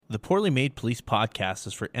The Poorly Made Police podcast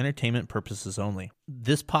is for entertainment purposes only.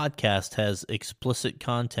 This podcast has explicit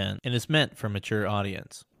content and is meant for a mature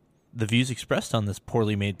audience. The views expressed on this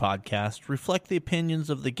Poorly Made podcast reflect the opinions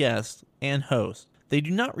of the guest and host. They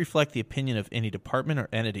do not reflect the opinion of any department or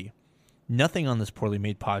entity. Nothing on this Poorly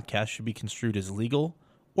Made podcast should be construed as legal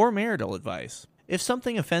or marital advice. If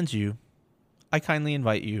something offends you, I kindly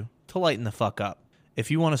invite you to lighten the fuck up.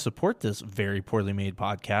 If you want to support this very poorly made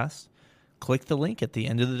podcast, click the link at the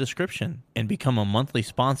end of the description and become a monthly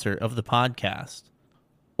sponsor of the podcast.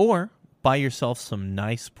 Or buy yourself some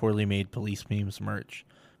nice poorly made police memes merch.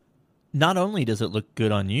 Not only does it look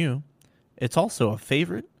good on you, it's also a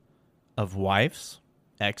favorite of wives,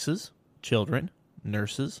 exes, children,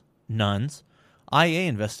 nurses, nuns, IA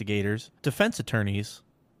investigators, defense attorneys,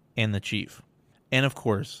 and the chief. And of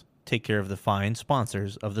course, take care of the fine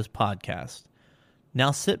sponsors of this podcast. Now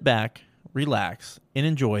sit back, relax, and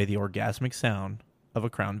enjoy the orgasmic sound of a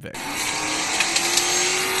Crown Vic.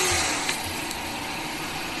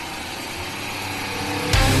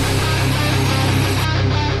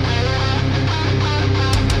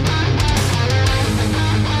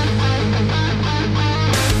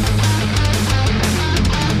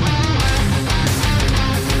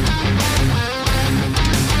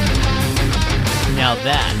 Now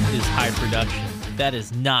that is high production. That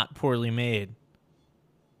is not poorly made.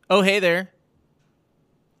 Oh, hey there.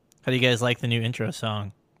 How do you guys like the new intro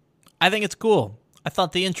song? I think it's cool. I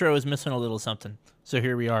thought the intro was missing a little something, so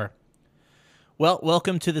here we are. Well,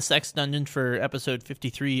 welcome to the Sex Dungeon for episode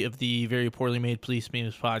 53 of the Very Poorly Made Police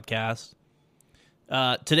Memes podcast.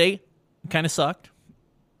 Today, kind of sucked.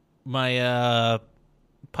 My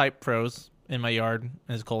pipe froze in my yard, and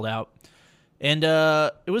it's cold out. And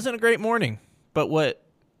it wasn't a great morning, but what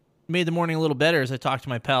made the morning a little better is I talked to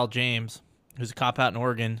my pal James, who's a cop out in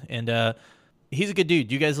Oregon, and he's a good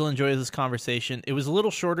dude. You guys will enjoy this conversation. It was a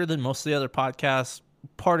little shorter than most of the other podcasts.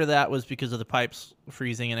 Part of that was because of the pipes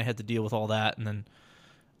freezing, and I had to deal with all that, and then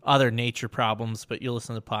other nature problems, but you'll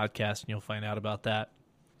listen to the podcast, and you'll find out about that.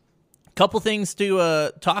 A couple things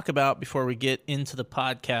to talk about before we get into the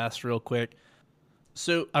podcast real quick.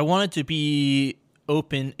 So I wanted to be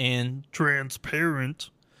open and transparent,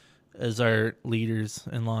 as our leaders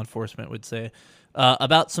in law enforcement would say,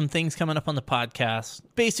 about some things coming up on the podcast.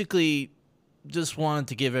 Basically, just wanted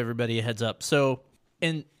to give everybody a heads up. So,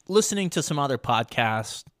 in listening to some other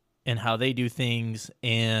podcasts and how they do things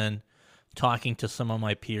and talking to some of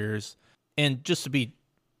my peers, and just to be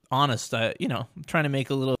honest, I'm trying to make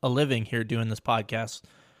a living here doing this podcast.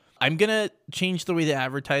 I'm going to change the way the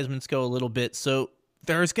advertisements go a little bit. So,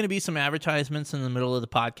 there's going to be some advertisements in the middle of the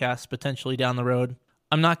podcast potentially down the road.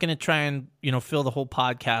 I'm not going to try and, fill the whole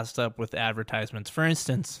podcast up with advertisements. For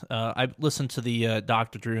instance, I listened to the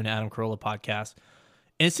Dr. Drew and Adam Carolla podcast,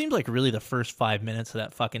 and it seems like really the first 5 minutes of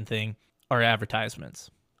that fucking thing are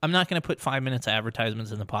advertisements. I'm not going to put 5 minutes of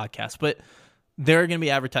advertisements in the podcast, but there are going to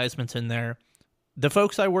be advertisements in there. The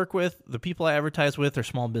folks I work with, the people I advertise with are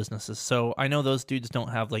small businesses, so I know those dudes don't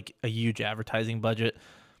have like a huge advertising budget.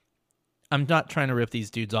 I'm not trying to rip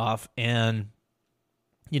these dudes off, and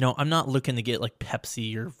I'm not looking to get like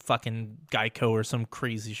Pepsi or fucking Geico or some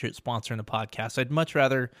crazy shit sponsoring the podcast. I'd much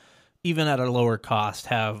rather, even at a lower cost,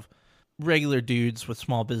 have regular dudes with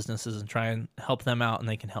small businesses and try and help them out, and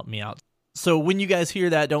they can help me out. So when you guys hear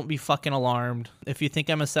that, don't be fucking alarmed. If you think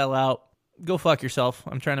I'm a sellout, go fuck yourself.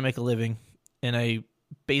 I'm trying to make a living, and I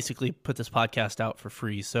basically put this podcast out for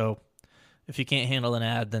free. So if you can't handle an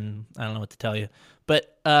ad, then I don't know what to tell you.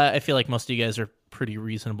 But I feel like most of you guys are pretty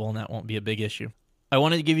reasonable, and that won't be a big issue. I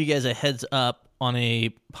wanted to give you guys a heads up on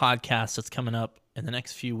a podcast that's coming up in the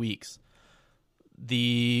next few weeks.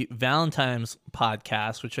 The Valentine's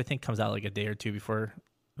podcast, which I think comes out like a day or two before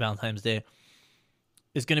Valentine's Day,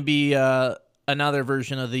 is going to be another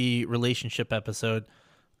version of the relationship episode.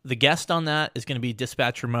 The guest on that is going to be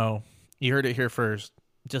Dispatcher Mo. You heard it here first.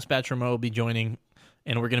 Dispatcher Mo will be joining,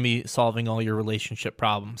 and we're going to be solving all your relationship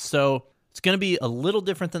problems. So it's going to be a little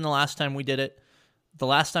different than the last time we did it. The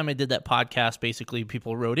last time I did that podcast, basically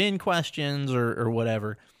people wrote in questions or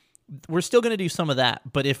whatever. We're still going to do some of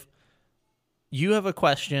that. But if you have a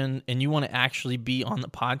question and you want to actually be on the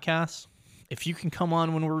podcast, if you can come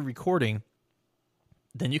on when we're recording,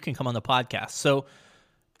 then you can come on the podcast. So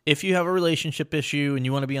if you have a relationship issue and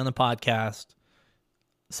you want to be on the podcast,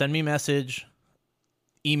 send me a message,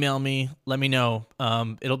 email me, let me know.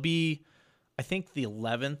 It'll be, I think the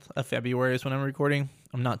 11th of February is when I'm recording.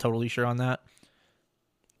 I'm not totally sure on that.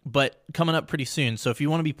 But coming up pretty soon. So if you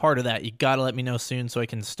want to be part of that, you got to let me know soon so I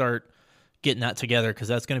can start getting that together, because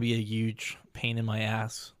that's going to be a huge pain in my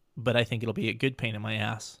ass. But I think it'll be a good pain in my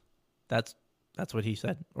ass. That's what he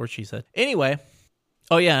said, or she said. Anyway,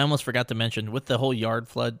 Oh, yeah, I almost forgot to mention, with the whole yard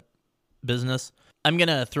flood business, I'm going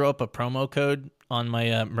to throw up a promo code on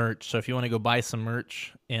my merch. So if you want to go buy some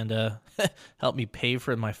merch and help me pay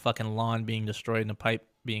for my fucking lawn being destroyed and the pipe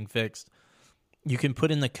being fixed, you can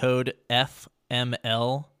put in the code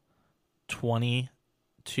FML22,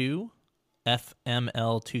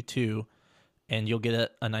 FML22, and you'll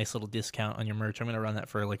get a nice little discount on your merch. I'm going to run that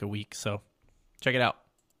for like a week, so check it out.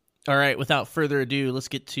 All right, without further ado, let's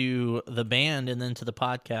get to the band and then to the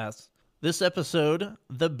podcast. This episode,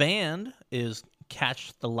 the band is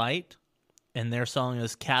Catch the Light, and their song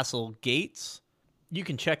is Castle Gates. You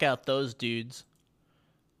can check out those dudes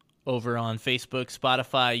over on Facebook,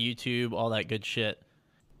 Spotify, YouTube, all that good shit.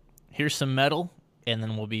 Here's some metal, and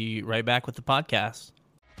then we'll be right back with the podcast.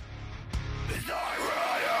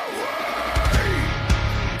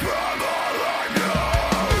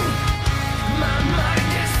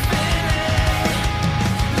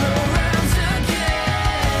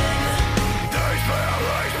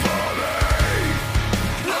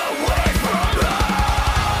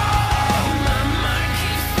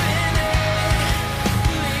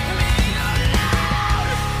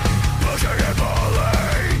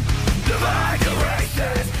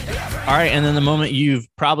 All right, and then the moment you've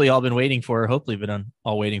probably all been waiting for, hopefully been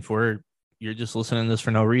all waiting for, you're just listening to this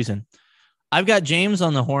for no reason. I've got James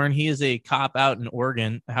on the horn. He is a cop out in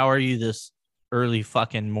Oregon. How are you this early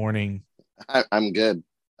fucking morning? I'm good.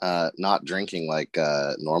 Not drinking like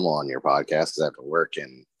normal on your podcast because I have to work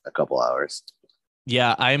in a couple hours.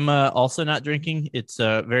 Yeah, I'm also not drinking. It's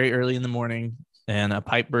very early in the morning, and a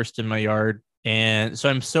pipe burst in my yard. And so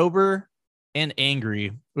I'm sober and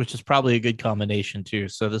angry, which is probably a good combination too.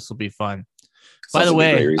 So this will be fun. By the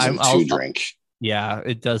way, I'll drink. Yeah,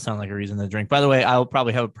 it does sound like a reason to drink. By the way, I'll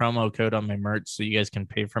probably have a promo code on my merch so you guys can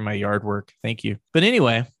pay for my yard work. Thank you. But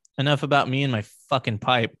anyway, enough about me and my fucking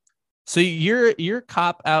pipe. So you're a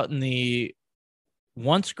cop out in the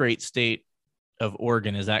once great state of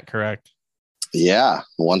Oregon. Is that correct? Yeah,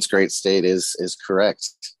 once great state is correct.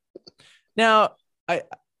 Now, I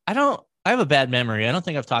have a bad memory. I don't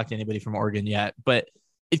think I've talked to anybody from Oregon yet, but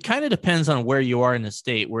it kind of depends on where you are in the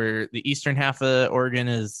state, where the eastern half of Oregon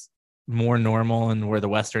is more normal and where the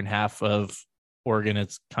western half of Oregon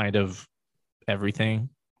is kind of everything.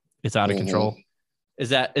 It's out of control. Is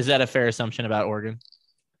that a fair assumption about Oregon?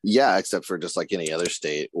 Yeah, except for just like any other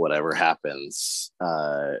state, whatever happens,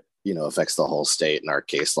 affects the whole state. And our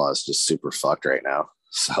case law is just super fucked right now.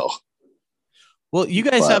 So, well, you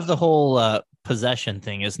guys have the whole possession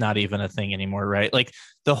thing is not even a thing anymore, right? Like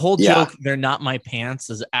the whole joke, they're not my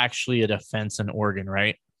pants, is actually an offense in Oregon,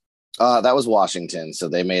 right? That was Washington, so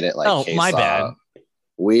they made it like. Oh, my bad.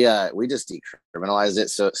 We just decriminalized it.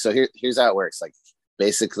 So here's how it works. Like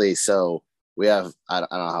basically, so we have I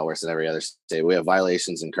don't know how it works in every other state. We have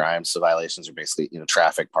violations and crimes. So violations are basically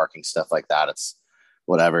traffic, parking, stuff like that. It's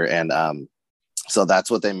whatever, and so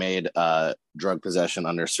that's what they made drug possession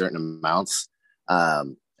under certain amounts.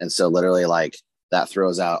 And so literally like that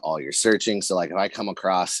throws out all your searching. So like if I come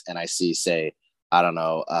across and I see, say, I don't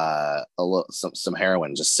know, some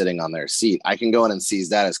heroin just sitting on their seat, I can go in and seize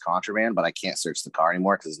that as contraband, but I can't search the car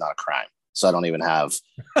anymore because it's not a crime. So I don't even have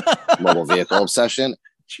mobile vehicle obsession.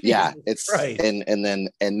 Jesus, yeah, it's right. And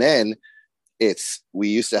then it's, we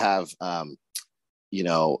used to have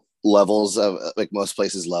levels of, like most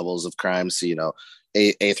places, levels of crime. So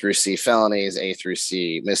A through C felonies, A through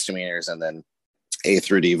C misdemeanors, and then A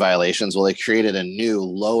through D violations. Well, they created a new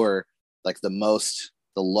lower, like the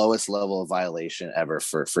lowest level of violation ever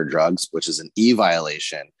for drugs, which is an E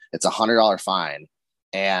violation. It's $100 fine,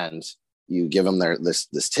 and you give them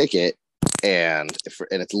this ticket, and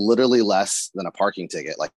it's literally less than a parking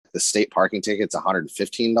ticket. Like the state parking ticket's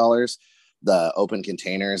 $115. The open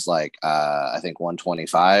containers, like I think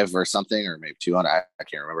 $125 or something, or maybe $200. I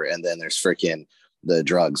can't remember. And then there's freaking the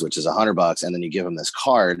drugs, which is $100, and then you give them this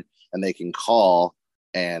card, and they can call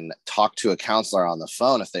and talk to a counselor on the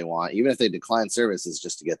phone if they want, even if they decline services,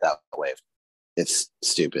 just to get that waived. It's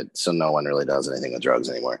stupid. So no one really does anything with drugs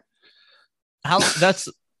anymore.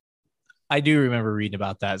 I do remember reading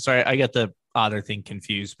about that. Sorry, I got the other thing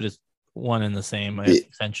confused, but it's one and the same,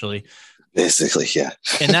 essentially. Basically, yeah.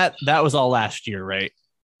 And that was all last year, right?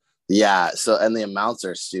 Yeah. So, and the amounts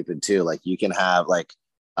are stupid too. Like you can have like,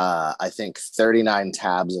 I think 39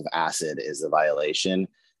 tabs of acid is a violation,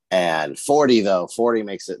 and 40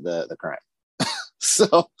 makes it the crime.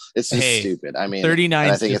 So it's just stupid. I mean, 39.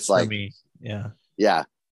 I think it's like, me. Yeah.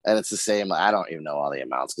 And it's the same. I don't even know all the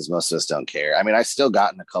amounts because most of us don't care. I mean, I still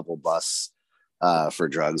gotten a couple busts for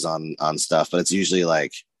drugs on stuff, but it's usually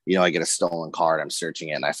like, I get a stolen card, I'm searching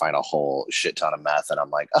it, and I find a whole shit ton of meth, and I'm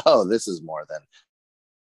like, oh, this is more than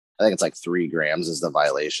I think it's like 3 grams is the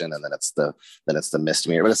violation, and then it's the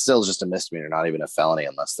misdemeanor, but it's still just a misdemeanor, not even a felony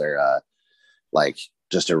unless they're like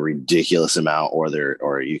just a ridiculous amount,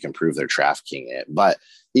 or you can prove they're trafficking it. But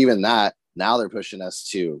even that, now they're pushing us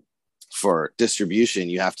to, for distribution,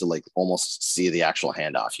 you have to like almost see the actual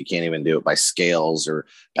handoff. You can't even do it by scales or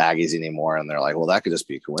baggies anymore. And they're like, well, that could just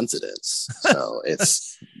be a coincidence. So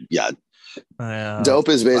it's, yeah, dope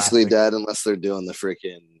is basically dead unless they're doing the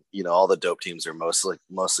freaking, all the dope teams are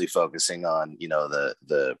mostly focusing on,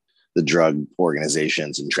 the drug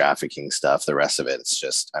organizations and trafficking stuff. The rest of it, it's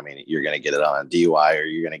just, you're going to get it on a DUI, or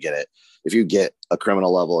you're going to get it. If you get a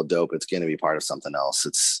criminal level of dope, it's going to be part of something else.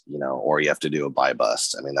 It's, or you have to do a buy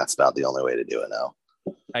bust. That's about the only way to do it now.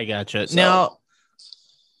 I gotcha. So, now,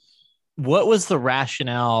 what was the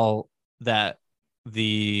rationale that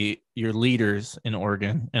your leaders in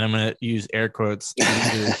Oregon, and I'm going to use air quotes,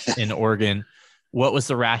 leaders in Oregon, what was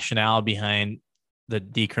the rationale behind the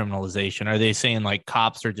decriminalization? Are they saying like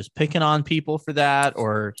cops are just picking on people for that,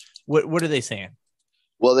 or what are they saying?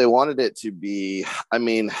 Well, they wanted it to be,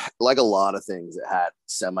 like a lot of things, it had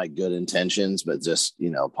semi good intentions, but just,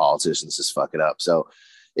 politicians just fuck it up. So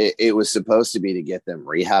it was supposed to be to get them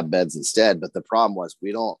rehab beds instead. But the problem was,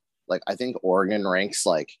 we don't, like, I think Oregon ranks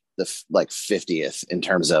like the 50th in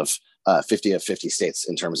terms of 50 of 50 states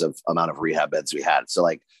in terms of amount of rehab beds we had. So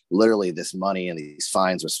like literally this money and these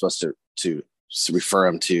fines were supposed to refer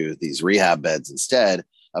them to these rehab beds instead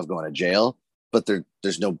of going to jail. But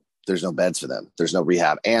there's no beds for them. There's no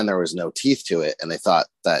rehab, and there was no teeth to it. And they thought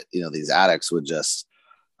that, these addicts would just,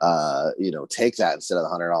 take that instead of the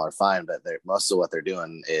 $100 fine. But most of what they're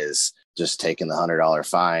doing is just taking the $100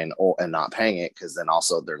 fine and not paying it. Cause then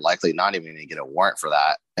also they're likely not even going to get a warrant for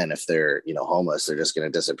that. And if they're, homeless, they're just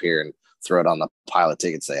going to disappear and throw it on the pile of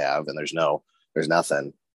tickets they have. And there's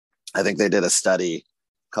nothing. I think they did a study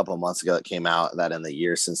a couple of months ago that came out that in the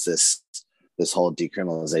year since this whole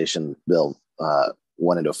decriminalization bill,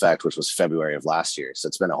 went into effect, which was February of last year. So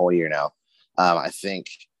it's been a whole year now. I think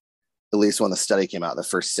at least when the study came out, the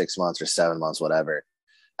first 6 months or 7 months, whatever,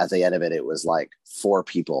 at the end of it, it was like 4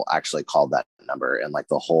 people actually called that number in like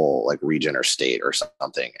the whole like region or state or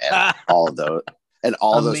something. And all of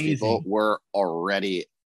those people were already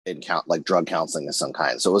in drug counseling of some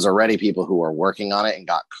kind. So it was already people who were working on it and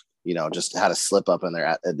got, just had a slip up in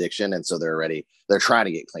their addiction. And so they're trying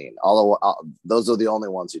to get clean. Although those are the only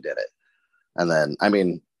ones who did it. And then,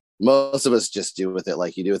 most of us just do with it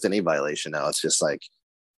like you do with any violation now. It's just like,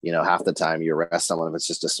 half the time you arrest someone, if it's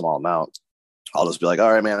just a small amount, I'll just be like,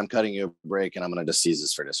 all right, man, I'm cutting you a break and I'm going to just seize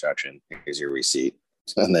this for destruction. Here's your receipt.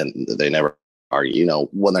 And then they never argue,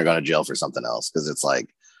 when they're going to jail for something else. Cause it's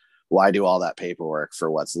like, why do all that paperwork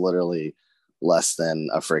for what's literally less than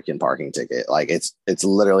a freaking parking ticket? Like it's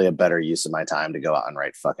literally a better use of my time to go out and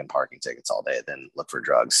write fucking parking tickets all day than look for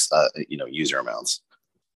drugs, user amounts.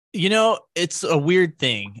 It's a weird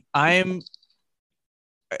thing. I'm,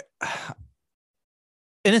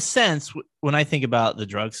 in a sense, when I think about the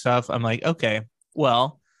drug stuff, I'm like, okay,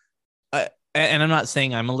 well, and I'm not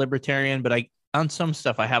saying I'm a libertarian, but on some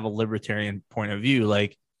stuff, I have a libertarian point of view.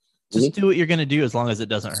 Like, just do what you're going to do as long as it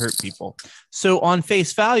doesn't hurt people. So on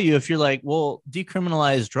face value, if you're like, well,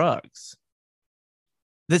 decriminalize drugs,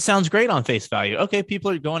 that sounds great on face value. Okay,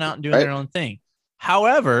 people are going out and doing their own thing.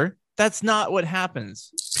 However, that's not what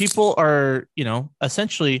happens. People are,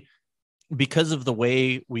 essentially, because of the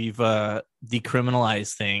way we've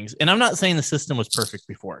decriminalized things. And I'm not saying the system was perfect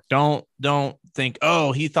before. Don't think,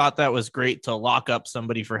 oh, he thought that was great to lock up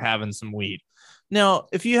somebody for having some weed. Now,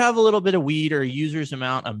 if you have a little bit of weed or a user's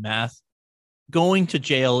amount of meth, going to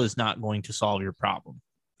jail is not going to solve your problem.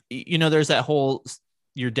 There's that whole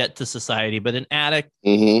your debt to society, but an addict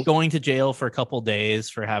going to jail for a couple of days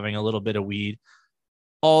for having a little bit of weed,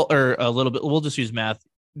 or a little bit, we'll just use meth.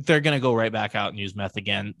 They're going to go right back out and use meth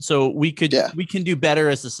again. So we can do better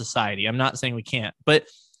as a society. I'm not saying we can't, but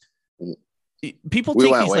people we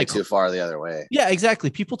went way too far the other way. Yeah,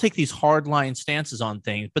 exactly. People take these hard line stances on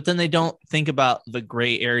things, but then they don't think about the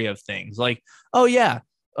gray area of things. Like, oh yeah,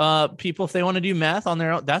 people, if they want to do meth on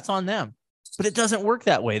their own, that's on them. But it doesn't work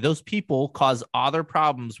that way. Those people cause other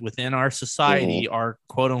problems within our society, our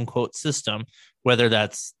quote unquote system, whether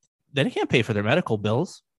that's, they can't pay for their medical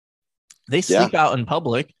bills. They sleep out in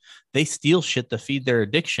public. They steal shit to feed their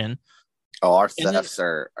addiction. Oh, our thefts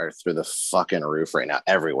are through the fucking roof right now,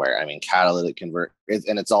 everywhere. Catalytic convert,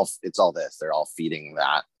 and it's all this. They're all feeding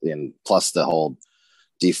that, and plus the whole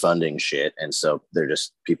defunding shit. And so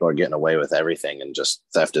people are getting away with everything, and just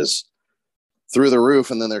theft is through the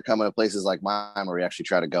roof. And then they're coming to places like mine where we actually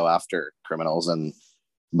try to go after criminals,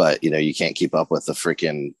 but you can't keep up with the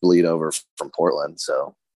freaking bleed over from Portland.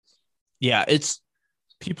 So yeah, it's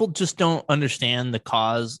People just don't understand the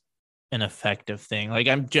cause and effective thing. Like,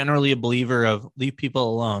 I'm generally a believer of leave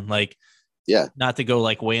people alone. Like, Yeah, not to go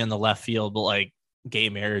like way in the left field, but like gay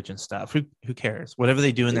marriage and stuff. Who cares? Whatever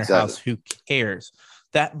they do in their exactly. house, who cares?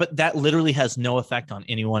 But that literally has no effect on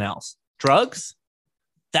anyone else. Drugs,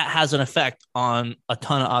 that has an effect on a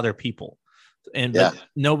ton of other people. And Yeah. but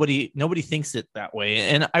nobody thinks it that way.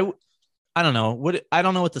 And I don't know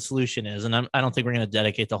what the solution is, and I don't think we're going to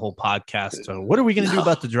dedicate the whole podcast to what are we going to do No.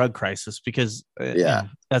 about the drug crisis, because Yeah.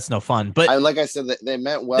 that's no fun. But Like I said, they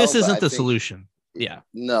meant well. this but isn't I the think, solution. Yeah.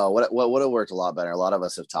 No, what would have worked a lot better. A lot of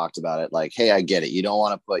us have talked about it. Like, hey, I get it. You don't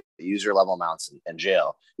want to put user level amounts in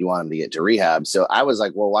jail. You want them to get to rehab. So I was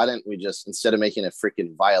like, well, why didn't we just, instead of making a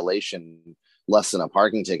freaking violation less than a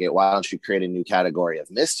parking ticket, why don't you create a new category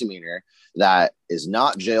of misdemeanor that is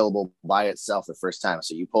not jailable by itself the first time?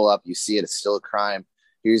 So you pull up, you see it, it's still a crime.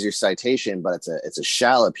 Here's your citation, but it's a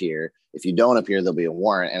shall appear. If you don't appear, there'll be a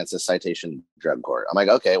warrant, and it's a citation drug court. I'm like,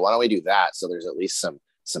 okay, why don't we do that? So there's at least some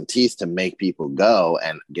teeth to make people go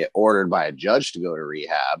and get ordered by a judge to go to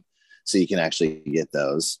rehab, so you can actually get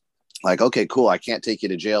those. Like, okay, cool, I can't take you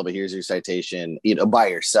to jail, but here's your citation, by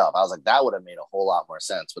yourself. I was like, that would have made a whole lot more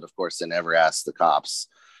sense. But of course, they never asked the cops,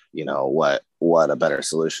 what a better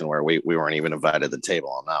solution, where we weren't even invited to the table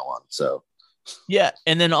on that one. So Yeah.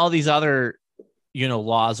 And then all these other,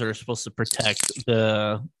 laws are supposed to protect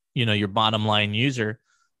the, your bottom line user.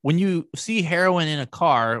 When you see heroin in a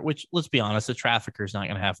car, which, let's be honest, the trafficker is not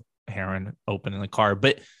going to have heroin open in the car,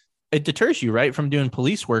 but it deters you, right, from doing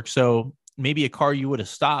police work. So maybe a car you would have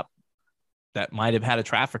stopped that might have had a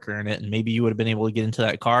trafficker in it, and maybe you would have been able to get into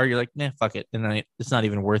that car. You're like, nah, fuck it. And it's not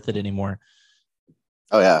even worth it anymore.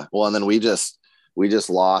 Oh yeah. Well, and then we just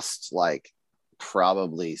lost like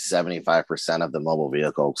probably 75% of the mobile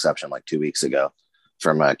vehicle exception like 2 weeks ago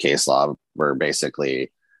from a case law, where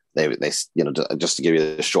basically they just to give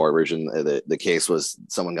you the short version, the case was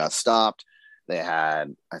someone got stopped. They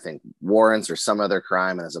had, I think, warrants or some other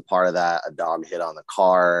crime, and as a part of that, a dog hit on the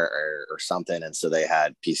car or something, and so they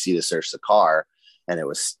had PC to search the car, and it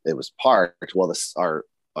was parked. Well,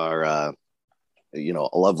 our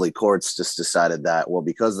lovely courts just decided that, well,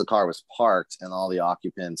 because the car was parked and all the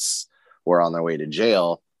occupants were on their way to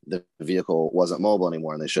jail, the vehicle wasn't mobile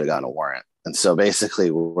anymore, and they should have gotten a warrant. And so basically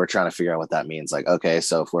we're trying to figure out what that means. Like, okay,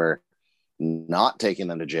 so if we're not taking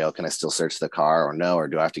them to jail, can I still search the car, or no? Or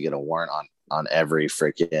do I have to get a warrant on every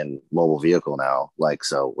freaking mobile vehicle now? Like,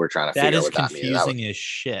 so we're trying to figure out what that means. That is confusing as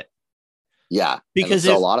shit. Yeah. Because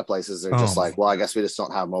so a lot of places they're just like, well, I guess we just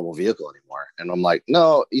don't have a mobile vehicle anymore. And I'm like,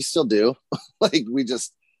 no, you still do. Like,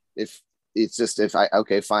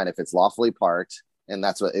 okay, fine. If it's lawfully parked, and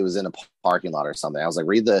that's what it was, in a parking lot or something. I was like,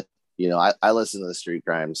 I listen to the street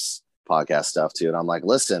crimes podcast stuff too. And I'm like,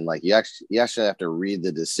 listen, like you actually have to read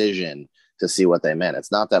the decision to see what they meant.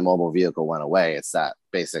 It's not that mobile vehicle went away. It's that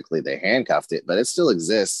basically they handcuffed it, but it still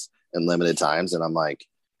exists in limited times. And I'm like,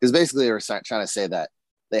 because basically they were trying to say that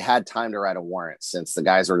they had time to write a warrant since the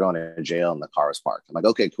guys were going to jail and the car was parked. I'm like,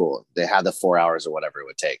 okay, cool. They had the 4 hours or whatever it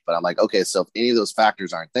would take. But I'm like, okay, so if any of those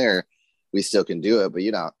factors aren't there, we still can do it. But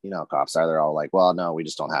cops are, they're all like, well, no, we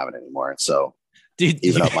just don't have it anymore. And so, dude,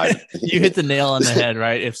 you hit the nail on the head,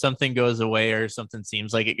 right? If something goes away or something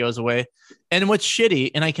seems like it goes away. And what's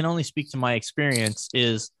shitty, and I can only speak to my experience,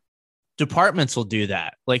 is departments will do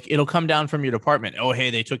that. Like, it'll come down from your department. Oh, hey,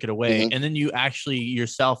 they took it away. Mm-hmm. And then you actually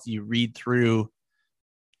yourself, you read through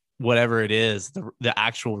whatever it is, the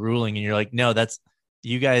actual ruling, and you're like, no,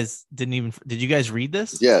 you guys did you guys read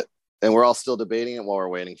this? Yeah. And we're all still debating it while we're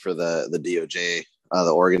waiting for the DOJ,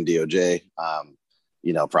 the Oregon DOJ,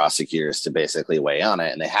 prosecutors to basically weigh on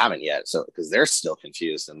it, and they haven't yet. So, because they're still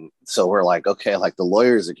confused. And so we're like, okay, like the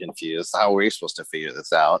lawyers are confused. How are we supposed to figure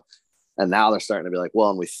this out? And now they're starting to be like,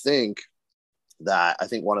 well, and we think that, I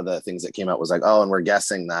think one of the things that came out was like, oh, and we're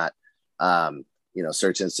guessing that,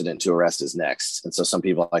 search incident to arrest is next. And so some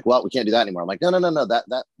people are like, well, we can't do that anymore. I'm like, no,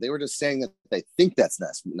 that they were just saying that they think that's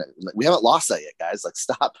next. We haven't lost that yet, guys. Like,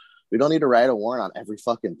 stop. We don't need to write a warrant on every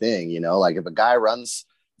fucking thing. Like if a guy runs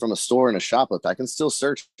from a store in a shoplift, I can still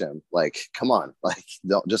search him. Like, come on. Like,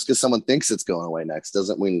 don't, just because someone thinks it's going away next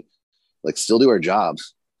doesn't mean, like, still do our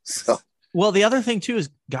jobs. So, well, the other thing too is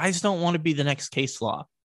guys don't want to be the next case law.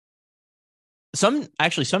 Some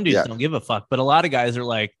dudes don't give a fuck, but a lot of guys are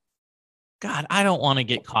like, God, I don't want to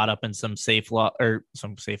get caught up in some safe law. I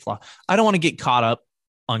don't want to get caught up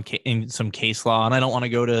in some case law, and I don't want to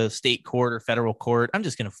go to state court or federal court. I'm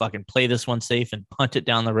just going to fucking play this one safe and punt it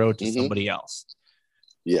down the road to somebody else.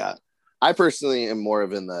 Yeah. I personally am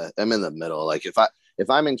I'm in the middle. Like if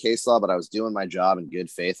I'm in case law, but I was doing my job in good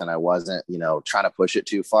faith and I wasn't, trying to push it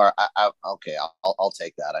too far, I'll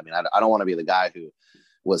take that. I mean, I don't want to be the guy who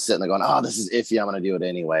was sitting there going, oh, this is iffy. I'm going to do it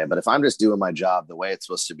anyway. But if I'm just doing my job the way it's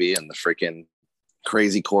supposed to be and the freaking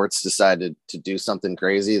crazy courts decided to do something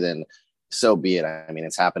crazy, then so be it. I mean,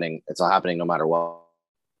 it's happening. It's all happening no matter what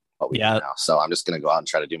we do now. So I'm just going to go out and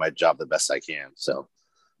try to do my job the best I can. So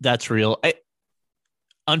that's real.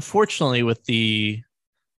 Unfortunately, with the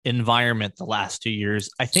environment the last 2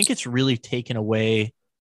 years, I think it's really taken away.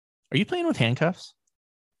 Are you playing with handcuffs?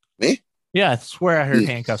 Me? Yeah, I swear I heard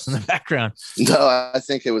handcuffs in the background. No, I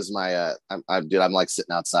think it was my I'm like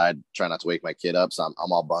sitting outside trying not to wake my kid up, so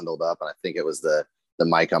I'm all bundled up, and I think it was the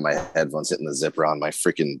mic on my headphones hitting the zipper on my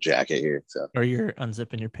freaking jacket here. So, or you're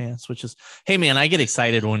unzipping your pants, which is, hey man, I get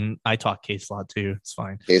excited when I talk case law too. It's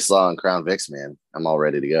fine. Case law and Crown Vics, man. I'm all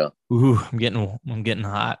ready to go. Ooh, I'm getting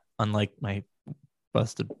hot, unlike my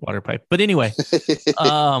busted water pipe. But anyway,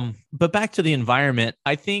 but back to the environment,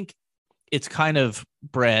 I think it's kind of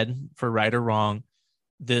bred, for right or wrong,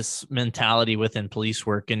 this mentality within police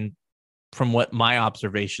work. And from what my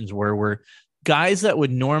observations were guys that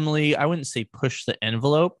would normally, I wouldn't say push the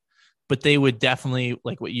envelope, but they would definitely,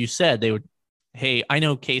 like what you said, they would, hey, I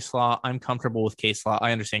know case law. I'm comfortable with case law.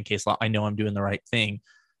 I understand case law. I know I'm doing the right thing.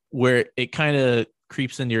 Where it kind of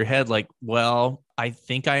creeps into your head like, well, I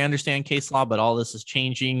think I understand case law, but all this is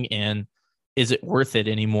changing, and is it worth it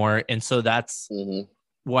anymore? And so that's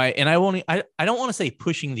why. And I don't want to say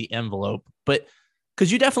pushing the envelope, but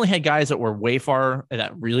because you definitely had guys that were way far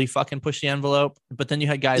that really fucking push the envelope, but then you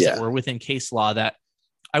had guys that were within case law that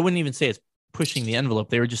I wouldn't even say it's pushing the envelope.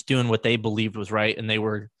 They were just doing what they believed was right, and they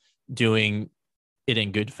were doing it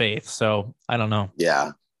in good faith. So I don't know.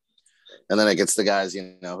 Yeah. And then it gets the guys,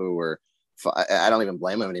 who were, I don't even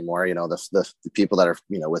blame them anymore. The people that are,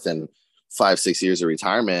 within 5-6 years of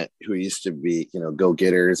retirement, who used to be,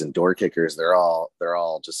 go-getters and door kickers, they're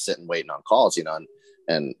all just sitting, waiting on calls,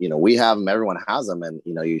 and we have them, everyone has them. And,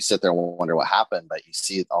 you sit there and wonder what happened, but you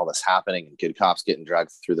see all this happening and good cops getting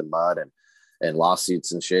dragged through the mud and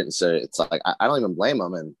lawsuits and shit. And so it's like, I don't even blame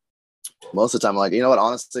them. And most of the time, I'm like, you know what,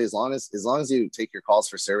 honestly, as long as you take your calls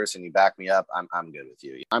for service and you back me up, I'm good with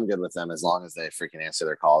you. I'm good with them as long as they freaking answer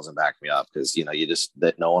their calls and back me up. Cause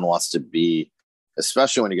that no one wants to be,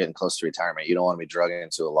 especially when you're getting close to retirement, you don't want to be drugged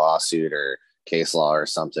into a lawsuit or case law or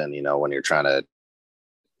something, when you're trying to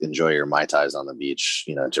enjoy your Mai Tais on the beach,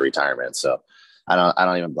 to retirement. So I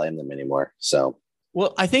don't even blame them anymore. So,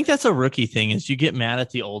 well, I think that's a rookie thing is you get mad at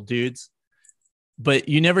the old dudes, but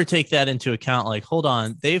you never take that into account. Like, hold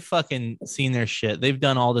on, they've fucking seen their shit. They've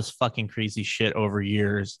done all this fucking crazy shit over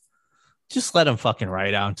years. Just let them fucking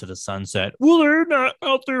ride out into the sunset. Well, they're not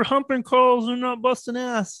out there humping calls. They're not busting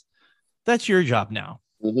ass. That's your job now.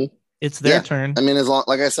 Mm-hmm. It's their turn. I mean,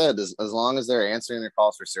 like I said, as long as they're answering their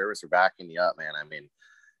calls for service or backing you up, man. I mean,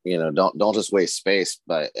 don't just waste space.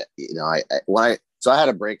 But so I had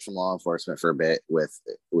a break from law enforcement for a bit with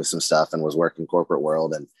some stuff and was working corporate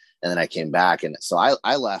world, and then I came back. And so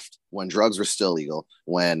I left when drugs were still legal,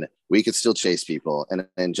 when we could still chase people. And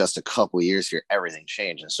in just a couple of years here, everything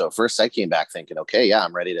changed. And so first I came back thinking, okay, yeah,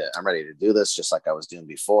 I'm ready to do this just like I was doing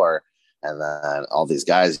before. And then all these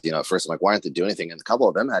guys, at first I'm like, why aren't they doing anything? And a couple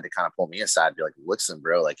of them had to kind of pull me aside and be like, listen,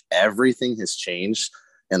 bro, like everything has changed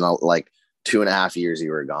in the 2.5 years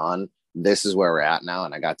you were gone. This is where we're at now.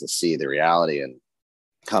 And I got to see the reality and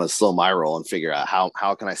kind of slow my roll and figure out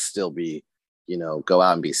how can I still be, go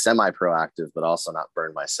out and be semi-proactive, but also not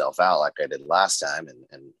burn myself out like I did last time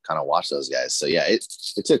and kind of watch those guys. So yeah, it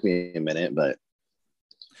took me a minute, but.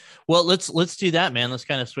 Well, let's do that, man. Let's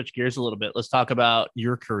kind of switch gears a little bit. Let's talk about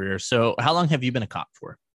your career. So how long have you been a cop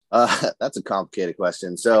for? That's a complicated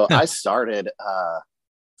question. So I started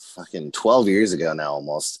fucking 12 years ago now,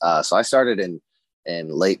 almost. So I started in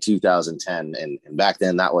late 2010. And back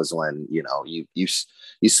then that was when,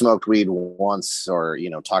 you smoked weed once or,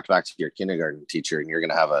 talked back to your kindergarten teacher and you're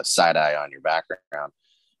going to have a side eye on your background,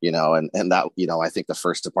 and that, I think the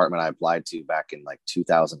first department I applied to back in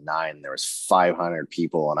 2009, there was 500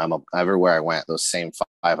 people, and everywhere I went, those same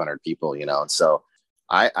 500 people, and so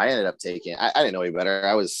I ended up taking, I didn't know any better.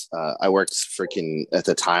 I worked freaking, at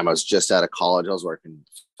the time I was just out of college. I was working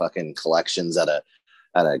fucking collections at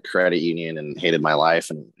a credit union and hated my life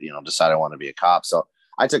and, decided I wanted to be a cop. So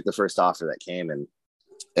I took the first offer that came, and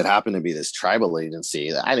it happened to be this tribal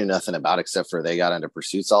agency that I knew nothing about except for they got into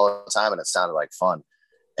pursuits all the time and it sounded like fun.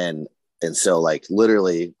 And so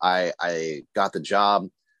literally I got the job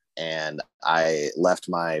and I left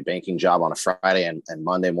my banking job on a Friday and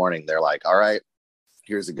Monday morning, they're like, all right,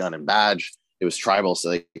 here's a gun and badge. It was tribal, so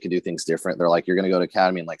they could do things different. They're like, you're going to go to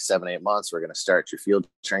academy in 7-8 months. We're going to start your field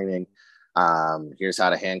training. Here's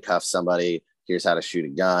how to handcuff somebody. Here's how to shoot a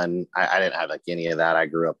gun. I didn't have any of that. I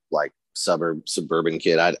grew up suburban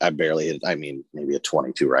kid. I barely hit, I mean, maybe a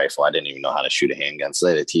 22 rifle. I didn't even know how to shoot a handgun. So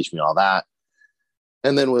they had to teach me all that.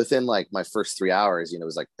 And then within like my first 3 hours, it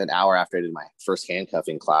was like an hour after I did my first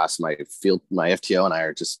handcuffing class, my FTO and I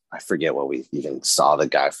are just, I forget what we even saw the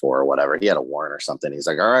guy for or whatever. He had a warrant or something. He's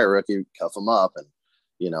like, all right, rookie, cuff him up. And,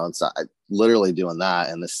 and so I literally doing that.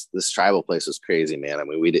 And this tribal place was crazy, man. I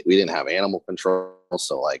mean, we didn't have animal control.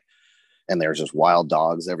 So like, and there's just wild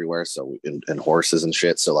dogs everywhere. So, and horses and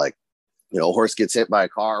shit. So like, a horse gets hit by a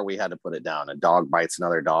car, we had to put it down. A dog bites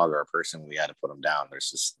another dog or a person, we had to put them down.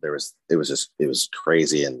 It was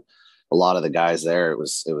crazy. And a lot of the guys there, it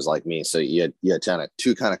was like me. So you had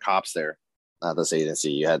two kind of cops there at this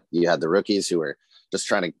agency. You had the rookies who were just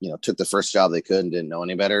trying to, took the first job they could and didn't know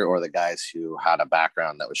any better, or the guys who had a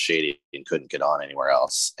background that was shady and couldn't get on anywhere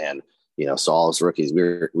else. And, so all those rookies, we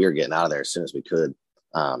were getting out of there as soon as we could.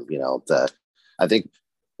 I think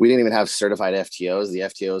we didn't even have certified FTOs. The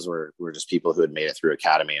FTOs were just people who had made it through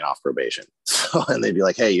academy and off probation. So, and they'd be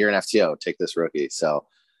like, hey, you're an FTO, take this rookie. So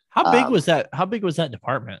how big was that? How big was that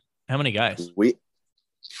department? How many guys? We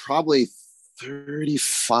probably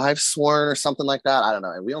 35 sworn or something like that. I don't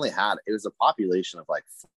know. And we only it was a population of like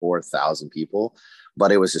 4,000 people,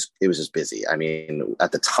 but it was just busy. I mean,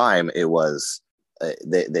 at the time it was,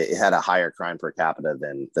 they had a higher crime per capita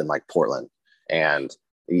than like Portland. And,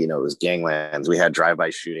 it was ganglands. We had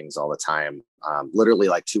drive-by shootings all the time. Literally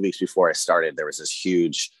like 2 weeks before I started, there was this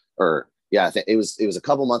huge, I think it was a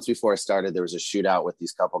couple months before I started, there was a shootout with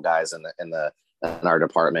these couple guys in our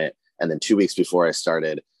department. And then 2 weeks before I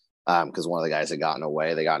started, because one of the guys had gotten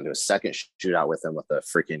away, they got into a second shootout with them with the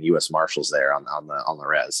freaking U.S. Marshals there on the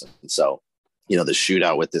res. And so, the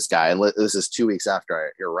shootout with this guy, and this is 2 weeks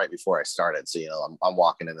after right before I started. So, I'm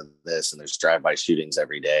walking into this, and there's drive-by shootings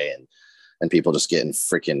every day, and people just getting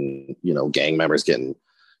freaking, gang members getting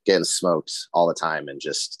smoked all the time. And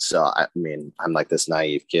just, so, I mean, I'm like this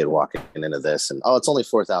naive kid walking into this and, it's only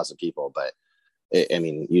 4,000 people, but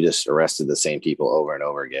you just arrested the same people over and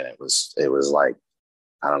over again. It was like,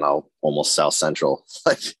 I don't know, almost South Central,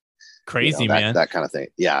 like crazy, man, that kind of thing.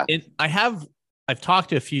 Yeah. I've talked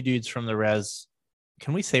to a few dudes from the res.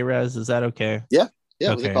 Can we say res? Is that okay? Yeah.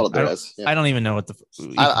 Yeah, okay. We call it the res. Yeah. I don't even know what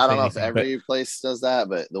I don't know if every place does that,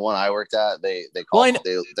 but the one I worked at, they called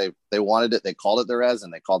they wanted it. They called it the res,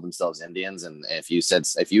 and they called themselves Indians. And if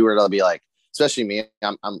you were to be like, especially me,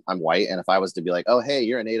 I'm white, and if I was to be like, oh hey,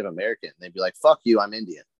 you're a Native American, they'd be like, fuck you, I'm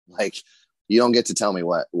Indian. Like, you don't get to tell me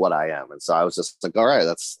what I am. And so I was just like, all right,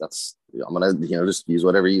 that's I'm gonna just use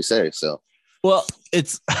whatever you say. So, well,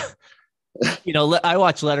 it's. I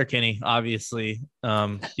watch Letterkenny, obviously.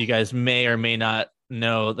 You guys may or may not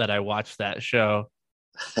know that I watched that show.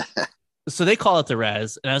 So they call it the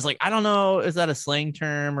res, and I was like, I don't know, is that a slang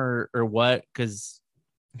term or what? Because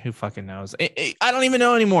who fucking knows? I don't even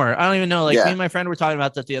know anymore. I don't even know. Like, me and my friend were talking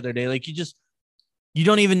about that the other day. Like, you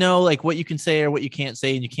don't even know like what you can say or what you can't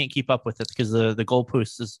say, and you can't keep up with it because the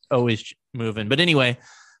goalpost is always moving. But anyway,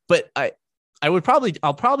 I'll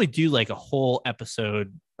probably do like a whole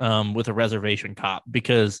episode with a reservation cop,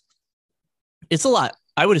 because it's a lot.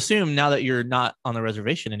 I would assume now that you're not on the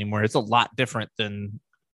reservation anymore, it's a lot different than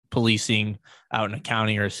policing out in a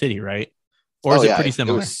county or a city, right? Or is it pretty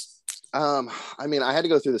similar? I had to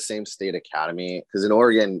go through the same state academy, because in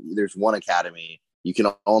Oregon, there's one academy. You can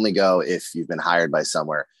only go if you've been hired by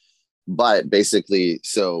somewhere. But basically,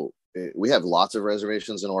 so we have lots of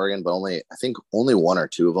reservations in Oregon, but I think only one or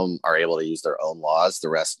two of them are able to use their own laws. The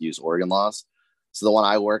rest use Oregon laws. So the one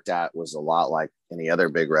I worked at was a lot like any other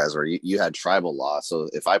big res where you had tribal law. So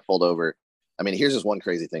if I pulled over, here's just one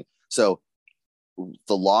crazy thing. So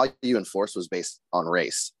the law you enforced was based on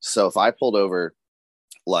race. So if I pulled over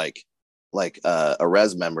like a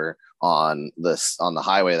res member on the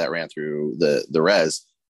highway that ran through the res,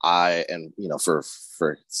 for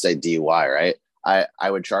say DUI, right?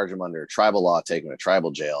 I would charge him under tribal law, take him to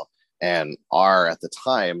tribal jail. And at the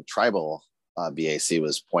time, tribal BAC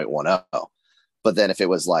was 0.10. But then if it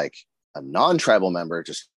was like a non-tribal member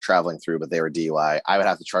just traveling through, but they were DUI, I would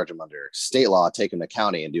have to charge them under state law, take them to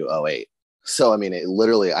county and do 0.08. So,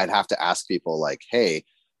 I'd have to ask people like, hey,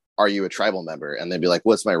 are you a tribal member? And they'd be like,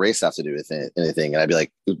 what's my race have to do with anything? And I'd be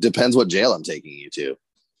like, it depends what jail I'm taking you to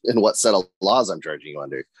and what set of laws I'm charging you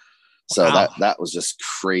under. So wow. that was just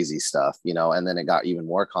crazy stuff, and then it got even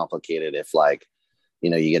more complicated if you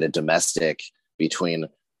get a domestic between,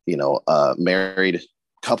 a married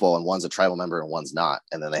couple and one's a tribal member and one's not,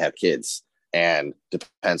 and then they have kids, and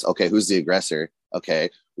depends, okay, who's the aggressor,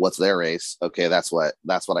 okay, what's their race, okay, that's what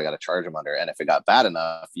I got to charge them under. And if it got bad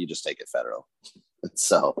enough, you just take it federal.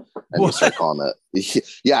 So and you start calling it,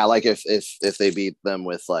 yeah, like if they beat them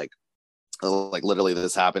with like like literally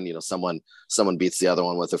this happened, someone beats the other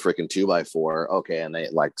one with a freaking 2x4. Okay. And they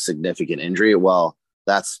like significant injury. Well,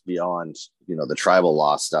 that's beyond, the tribal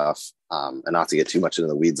law stuff. And not to get too much into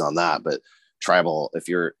the weeds on that, but tribal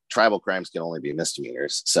crimes can only be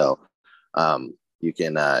misdemeanors. So, you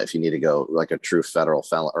can, if you need to go like a true federal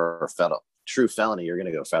felon or true felony, you're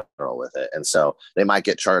going to go federal with it. And so they might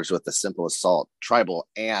get charged with the simple assault tribal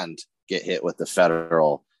and get hit with the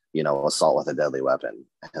federal, assault with a deadly weapon.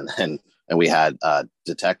 And we had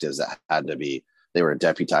detectives that they were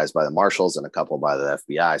deputized by the marshals and a couple by the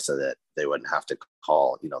FBI so that they wouldn't have to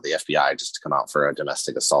call, the FBI just to come out for a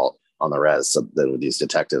domestic assault on the res. So that these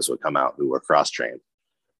detectives would come out who were cross-trained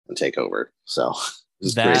and take over. So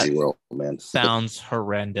it's a crazy world, man. Sounds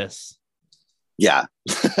horrendous. Yeah.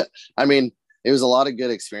 I mean, it was a lot of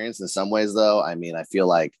good experience in some ways, though. I mean, I feel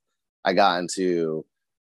like I got into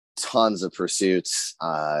tons of pursuits,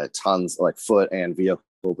 tons like foot and vehicle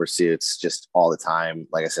pursuits just all the time.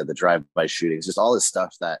 Like I said, the drive-by shootings, just all this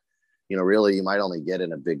stuff that, really you might only get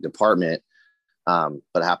in a big department, but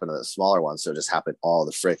it happened to the smaller ones. So it just happened all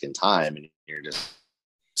the freaking time. And you're just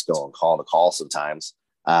going call to call sometimes,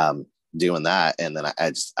 doing that. And then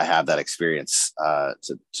I have that experience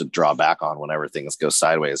to draw back on whenever things go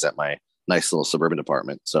sideways at my nice little suburban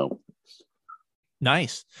department. So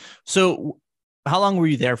nice. So how long were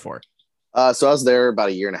you there for? So I was there about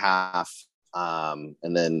a year and a half. And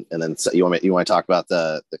then so you want to talk about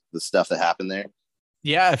the stuff that happened there?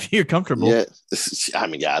 Yeah, if you're comfortable. Yeah. I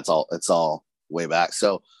mean, yeah, it's all way back.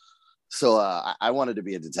 So I wanted to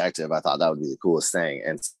be a detective. I thought that would be the coolest thing.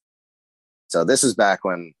 And so this is back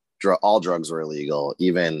when all drugs were illegal,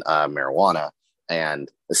 even marijuana, and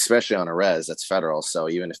especially on a res that's federal. So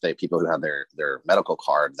even if people who had their medical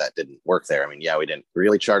card that didn't work there, I mean, yeah, we didn't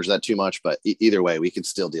really charge that too much, but either way, we could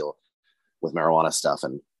still deal with marijuana stuff.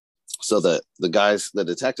 And so the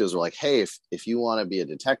detectives were like, hey, if you want to be a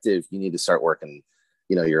detective, you need to start working,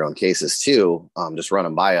 your own cases too. Just run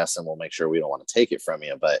them by us and we'll make sure we don't want to take it from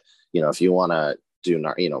you. But, if you want to do,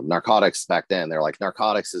 narcotics back then, they're like,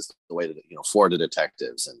 narcotics is the way to, for the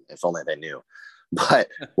detectives. And if only they knew, but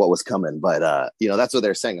what was coming. But, that's what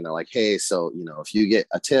they're saying. And they're like, hey, so, if you get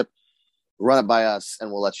a tip, run it by us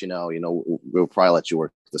and we'll let you know, we'll probably let you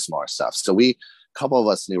work the smaller stuff. So a couple of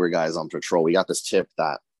us newer guys on patrol, we got this tip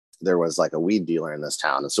that there was like a weed dealer in this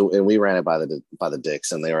town. And we ran it by the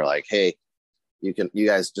dicks, and they were like, hey, you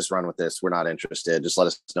guys just run with this. We're not interested. Just let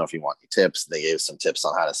us know if you want any tips. They gave some tips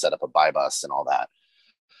on how to set up a buy bus and all that.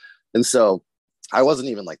 And so I wasn't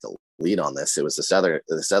even like the lead on this. It was this other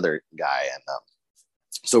guy. And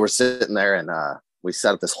so we're sitting there and we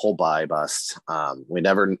set up this whole buy bust. We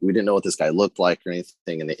didn't know what this guy looked like or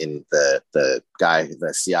anything. And in the guy,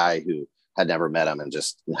 the CI who had never met him and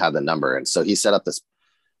just had the number. And so he set up this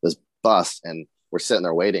bust, and we're sitting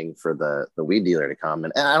there waiting for the weed dealer to come.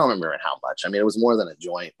 And I don't remember how much. I mean, it was more than a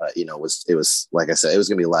joint, but it was like I said, it was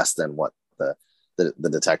going to be less than what the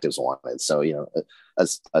detectives wanted. So,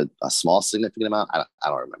 a small significant amount. I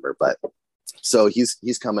don't remember, but so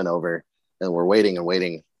he's coming over and we're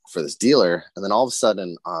waiting for this dealer. And then all of a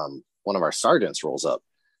sudden, one of our sergeants rolls up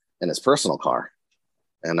in his personal car.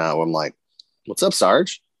 And I'm like, what's up,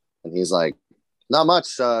 Sarge? And he's like, not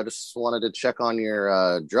much. Just wanted to check on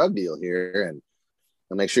your drug deal here and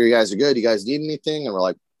make sure you guys are good. You guys need anything? And we're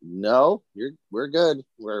like, no, we're good.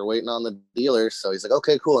 We're waiting on the dealer. So he's like,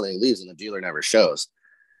 okay, cool. And then he leaves and the dealer never shows.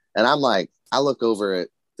 And I'm like, I look over at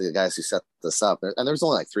the guys who set this up, and there's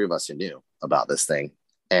only like 3 of us who knew about this thing.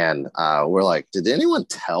 And we're like, did anyone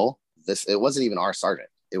tell this? It wasn't even our sergeant.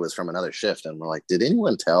 It was from another shift. And we're like, did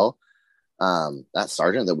anyone tell that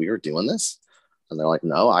sergeant that we were doing this? And they're like,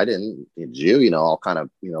 no, I didn't. Did you? All kind of,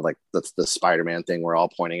 like that's the Spider-Man thing. We're all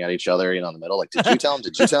pointing at each other, in the middle. Like, did you tell him?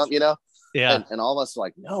 Did you tell him? Yeah. And all of us were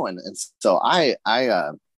like, no. And so I'd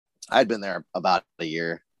been there about a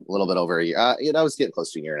year, a little bit over a year. I was getting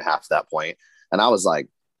close to a year and a half at that point. And I was like,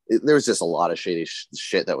 there was just a lot of shady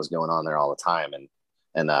shit that was going on there all the time.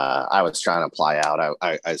 And I was trying to apply out.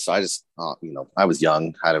 I just, I was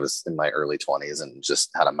young. I was in my early 20s and just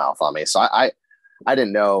had a mouth on me. So I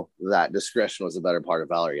didn't know that discretion was a better part of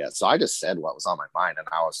valor yet. So I just said what was on my mind. And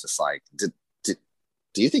I was just like,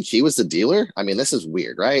 do you think he was the dealer? I mean, this is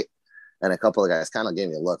weird, right? And a couple of guys kind of gave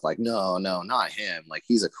me a look like, no, not him. Like,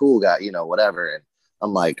 he's a cool guy, whatever. And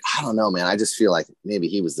I'm like, I don't know, man. I just feel like maybe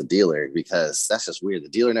he was the dealer, because that's just weird. The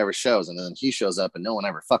dealer never shows. And then he shows up and no one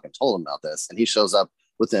ever fucking told him about this. And he shows up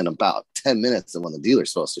within about 10 minutes of when the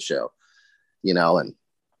dealer's supposed to show, and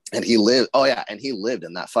he lived. Oh yeah. And he lived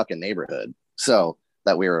in that fucking neighborhood. So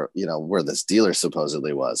that we were, where this dealer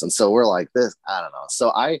supposedly was. And so we're like this, I don't know.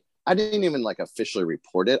 So I I didn't even like officially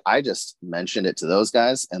report it. I just mentioned it to those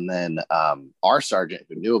guys. And then our sergeant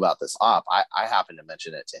who knew about this op, I happened to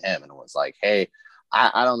mention it to him and was like, hey,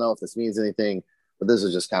 I don't know if this means anything, but this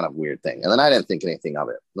is just kind of a weird thing. And then I didn't think anything of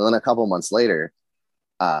it. And then a couple months later,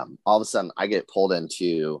 all of a sudden I get pulled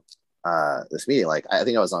into this meeting. Like I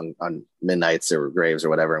think I was on midnights or graves or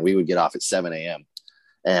whatever. And we would get off at 7 a.m.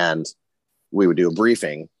 and we would do a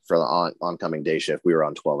briefing for the oncoming day shift. We were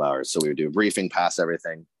on 12 hours. So we would do a briefing, pass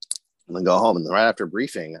everything, and then go home. And then right after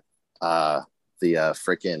briefing, the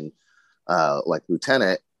freaking like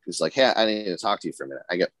lieutenant who's like, hey, I need to talk to you for a minute.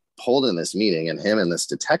 I get pulled in this meeting, and him and this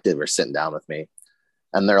detective are sitting down with me.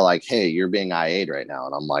 And they're like, hey, you're being IA'd right now.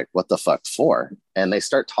 And I'm like, what the fuck for? And they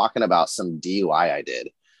start talking about some DUI I did.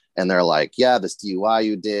 And they're like, yeah, this DUI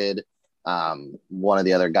you did. One of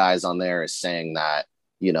the other guys on there is saying that,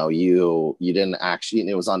 you know, you didn't actually,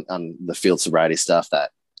 it was on the field sobriety stuff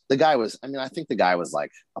that the guy was, I mean, I think the guy was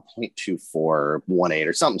like a 0.24, 1.8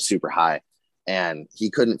 or something super high. And he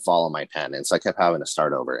couldn't follow my pen. And so I kept having to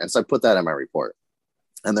start over. And so I put that in my report.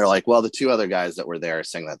 And they're like, well, the two other guys that were there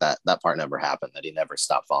saying that part never happened, that he never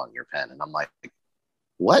stopped following your pen. And I'm like,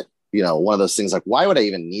 what? You know, one of those things like, why would I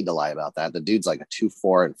even need to lie about that? The dude's like a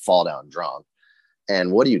 2.4 and fall down drunk.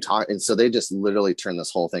 And what are you talking? And so they just literally turned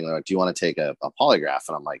this whole thing. They're like, do you want to take a polygraph?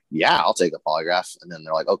 And I'm like, yeah, I'll take a polygraph. And then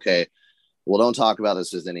they're like, okay, well, don't talk about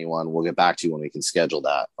this with anyone. We'll get back to you when we can schedule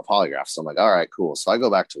a polygraph. So I'm like, all right, cool. So I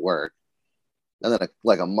go back to work. And then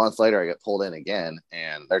like a month later, I get pulled in again,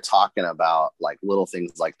 and they're talking about like little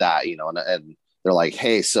things like that, you know, and they're like,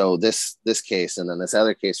 hey, so this case, and then this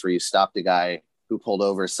other case where you stopped a guy who pulled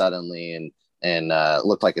over suddenly and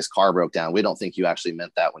looked like his car broke down. We don't think you actually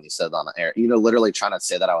meant that when you said it on the air, you know, literally trying to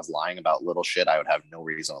say that I was lying about little shit I would have no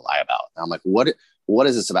reason to lie about. And I'm like, what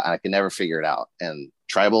is this about? And I can never figure it out. And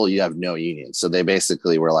tribal, you have no union. So they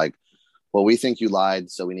basically were like, well, we think you lied,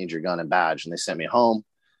 so we need your gun and badge. And they sent me home.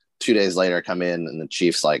 2 days later, I come in and the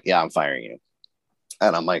chief's like, yeah, I'm firing you.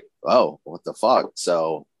 And I'm like, oh, what the fuck?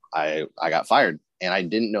 So I got fired, and I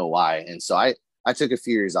didn't know why. And so I took a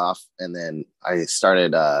few years off, and then I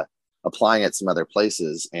started applying at some other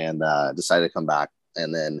places, and decided to come back,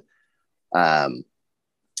 and then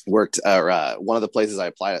worked one of the places I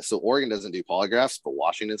applied at. So Oregon doesn't do polygraphs, but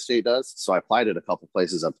Washington State does. So I applied at a couple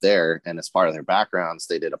places up there, and as part of their backgrounds,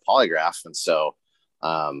 they did a polygraph. And so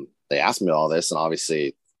they asked me all this, and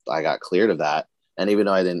obviously I got cleared of that. And even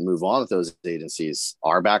though I didn't move on with those agencies,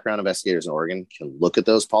 our background investigators in Oregon can look at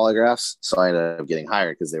those polygraphs. So I ended up getting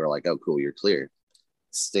hired because they were like, oh, cool, you're clear.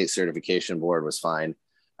 State certification board was fine.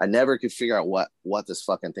 I never could figure out what this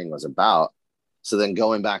fucking thing was about. So then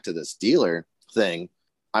going back to this dealer thing,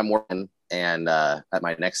 I'm working and at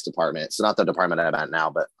my next department. So not the department I'm at now,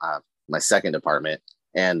 but my second department.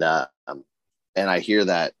 And I hear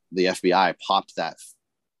that the FBI popped that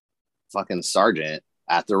fucking sergeant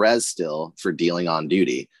at the res still for dealing on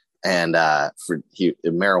duty, and for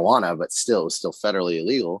marijuana, but still federally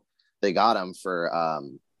illegal. They got him for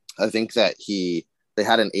I think that they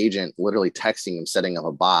had an agent literally texting him setting up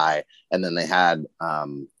a buy, and then they had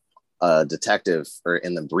a detective or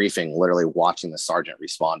in the briefing literally watching the sergeant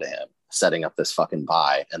respond to him setting up this fucking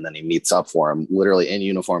buy, and then he meets up for him literally in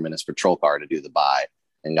uniform in his patrol car to do the buy,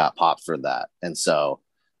 and got popped for that. And so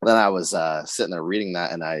then I was sitting there reading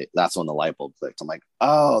that, and that's when the light bulb clicked. I'm like,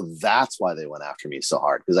 oh, that's why they went after me so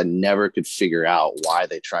hard, because I never could figure out why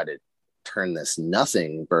they tried to turn this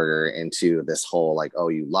nothing burger into this whole like, oh,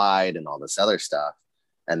 you lied and all this other stuff.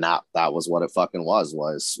 And that was what it fucking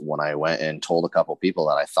was when I went and told a couple people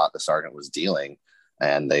that I thought the sergeant was dealing,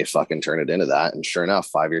 and they fucking turned it into that. And sure enough,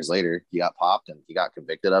 5 years later, he got popped and he got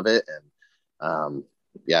convicted of it. And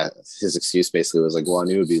yeah, his excuse basically was like, well, I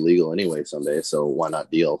knew it would be legal anyway someday, so why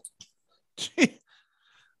not deal?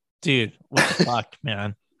 Dude, what the fuck,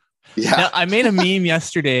 man? Yeah. Now, I made a meme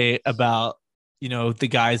yesterday about, you know, the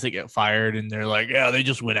guys that get fired and they're like, yeah, they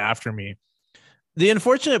just went after me. The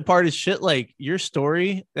unfortunate part is shit like your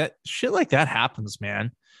story, that shit like that happens,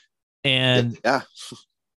 man. And yeah,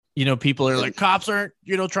 you know, people are like, cops aren't,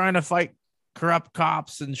 you know, trying to fight corrupt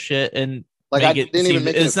cops and shit. And like I didn't even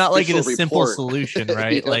make it's not like it's a report. simple solution,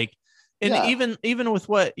 right? Yeah. Like, and Yeah. even with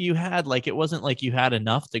what you had, like, it wasn't like you had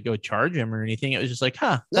enough to go charge him or anything. It was just like,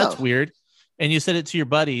 that's weird. And you said it to your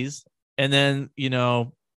buddies, and then, you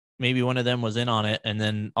know, maybe one of them was in on it, and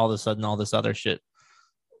then all of a sudden all this other shit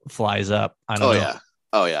flies up. I don't know.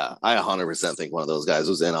 Oh yeah. I 100% think one of those guys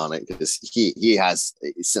was in on it, because he has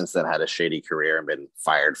since then had a shady career and been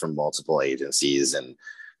fired from multiple agencies and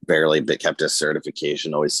barely kept his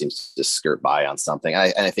certification, always seems to skirt by on something.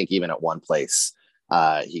 And I think even at one place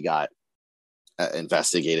he got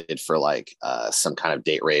investigated for like some kind of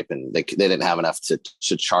date rape, and they didn't have enough to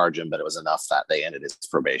charge him, but it was enough that they ended his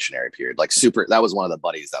probationary period. Like super, that was one of the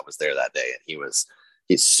buddies that was there that day, and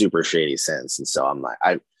he's super shady since. And so I'm like,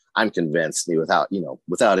 I'm convinced without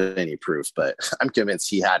any proof, but I'm convinced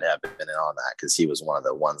he had to have been in on that, because he was one of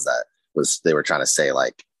the ones that they were trying to say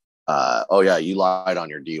like, oh yeah, you lied on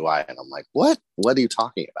your DUI. And I'm like, what are you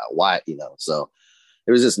talking about? Why? So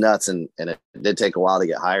it was just nuts. And it did take a while to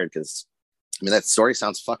get hired, because I mean, that story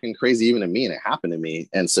sounds fucking crazy even to me, and it happened to me.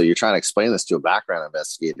 And so you're trying to explain this to a background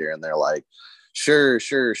investigator, and they're like, sure.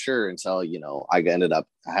 Until, I ended up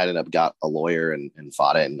got a lawyer and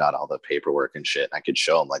fought it and got all the paperwork and shit. And I could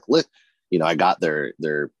show them like, look, I got their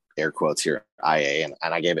air quotes here, IA, and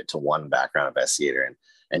I gave it to one background investigator,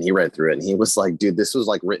 and he read through it, and he was like, dude, this was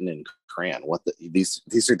like written in crayon.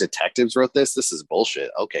 These are detectives wrote this. This is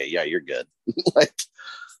bullshit. Okay. Yeah, you're good. Like,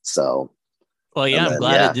 so. Well, yeah, I'm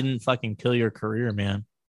glad it didn't fucking kill your career, man.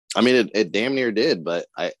 I mean, it damn near did, but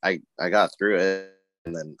I got through it.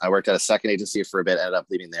 And then I worked at a second agency for a bit, ended up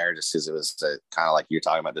leaving there just because it was kind of like you're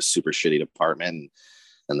talking about, this super shitty department.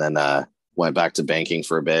 And then went back to banking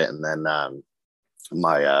for a bit. And then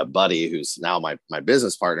my buddy, who's now my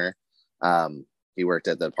business partner, he worked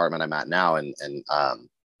at the department I'm at now. And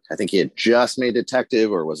I think he had just made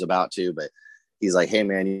detective or was about to, but he's like, hey,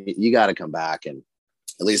 man, you got to come back and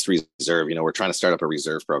at least reserve. We're trying to start up a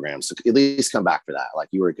reserve program. So at least come back for that. Like,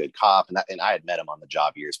 you were a good cop. And I had met him on the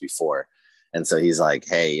job years before. And so he's like,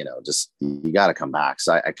 hey, just, you got to come back.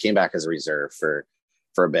 So I came back as a reserve for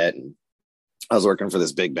a bit. And I was working for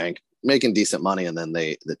this big bank, making decent money. And then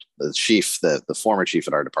the chief, the former chief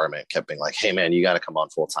at our department, kept being like, hey, man, you got to come on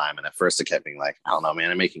full time. And at first it kept being like, I don't know,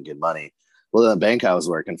 man, I'm making good money. Well, the bank I was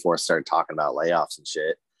working for started talking about layoffs and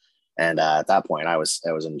shit. And at that point, I was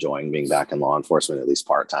enjoying being back in law enforcement, at least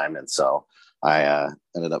part-time. And so I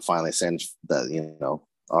ended up finally saying that,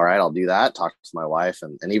 all right, I'll do that. Talk to my wife,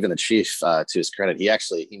 and even the chief, to his credit,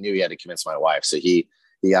 he knew he had to convince my wife. So he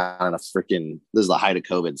got on this is the height of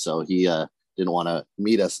COVID. So he didn't want to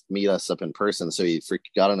meet us up in person. So he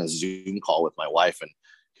got on a Zoom call with my wife and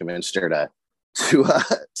convinced her to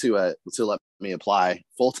let me apply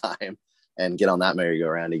full time and get on that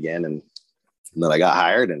merry-go-round again. And then I got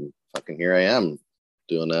hired, and fucking here I am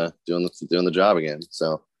doing the job again.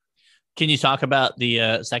 So can you talk about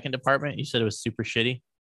the second department? You said it was super shitty.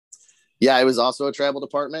 Yeah, it was also a travel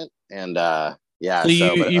department. And yeah. So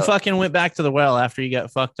you fucking went back to the well after you got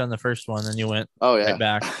fucked on the first one, and you went right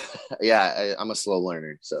back. Yeah, I'm a slow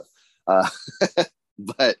learner. So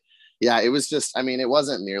but yeah, it was just, I mean, it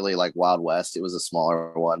wasn't nearly like Wild West. It was a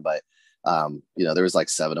smaller one, but there was like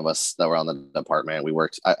 7 of us that were on the department.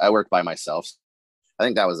 I worked by myself. I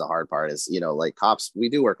think that was the hard part is, like cops, we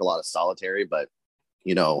do work a lot of solitary, but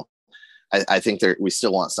I think we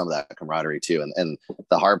still want some of that camaraderie too. And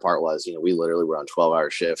the hard part was, we literally were on 12-hour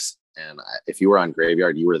shifts. And if you were on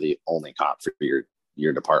graveyard, you were the only cop for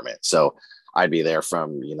your department. So I'd be there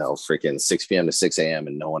from, freaking 6 p.m. to 6 a.m.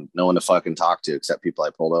 and no one to fucking talk to except people I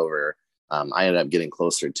pulled over. I ended up getting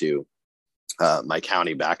closer to my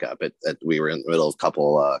county backup. We were in the middle of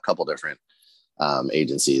a couple different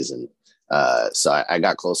agencies. And so I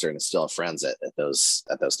got closer and still have friends at those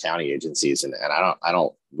county agencies. And I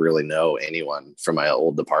don't really know anyone from my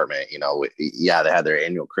old department. Yeah, they had their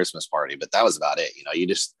annual Christmas party, but that was about it. You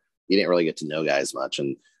didn't really get to know guys much.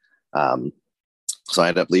 And so I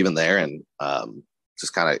ended up leaving there and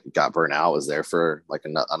just kind of got burnt out. Was there for like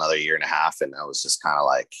another year and a half. And I was just kind of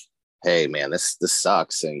like, hey man, this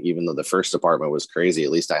sucks. And even though the first department was crazy,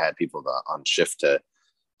 at least I had people on shift to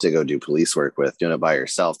go do police work with. Doing it by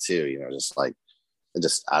yourself too, just like,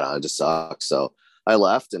 I don't know, it just sucks. So I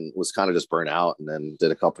left and was kind of just burnt out, and then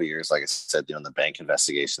did a couple of years, like I said, doing the bank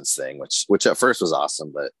investigations thing, which at first was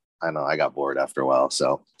awesome, but I know I got bored after a while.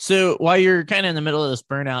 So while you're kind of in the middle of this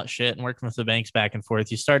burnout shit and working with the banks back and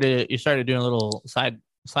forth, you started doing a little side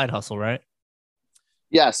hustle, right?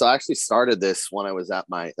 Yeah. So I actually started this when I was at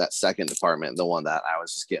that second department, the one that I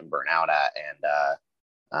was just getting burnt out at.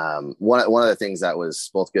 And one of the things that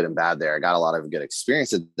was both good and bad there, I got a lot of good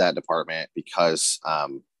experience at that department because,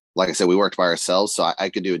 like I said, we worked by ourselves. So I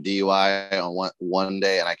could do a DUI on one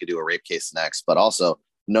day and I could do a rape case next, but also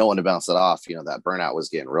no one to bounce it off. That burnout was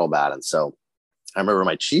getting real bad. And so I remember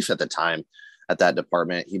my chief at the time at that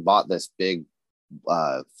department, he bought this big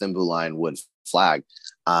thin blue line wood flag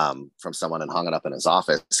from someone and hung it up in his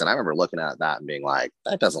office. And I remember looking at that and being like,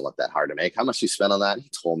 that doesn't look that hard to make. How much you spent on that? And he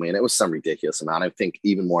told me, and it was some ridiculous amount. I think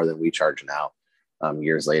even more than we charge now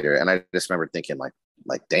years later. And I just remember thinking like,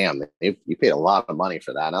 damn, you paid a lot of money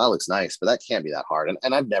for that. Now that looks nice, but that can't be that hard.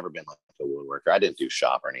 And I've never been like a woodworker. I didn't do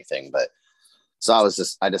shop or anything, but So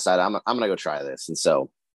I decided I'm gonna go try this. And so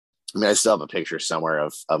I mean, I still have a picture somewhere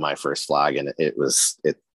of my first flag, and it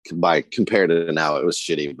by compared to now, it was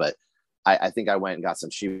shitty. But I think I went and got some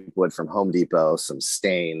cheap wood from Home Depot, some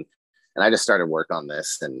stain, and I just started work on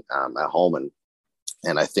this and at home,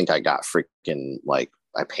 and I think I got freaking like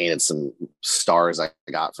I painted some stars I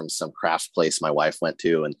got from some craft place my wife went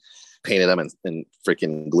to and painted them and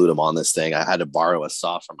freaking glued them on this thing. I had to borrow a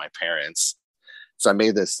saw from my parents, so I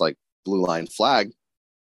made this like blue line flag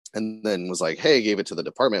and then was like, hey, gave it to the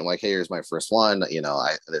department. Like, hey, here's my first one. You know,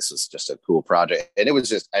 this was just a cool project. And it was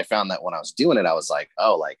just, I found that when I was doing it, I was like,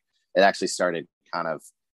 oh, like it actually started kind of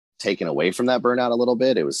taking away from that burnout a little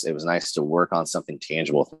bit. It was nice to work on something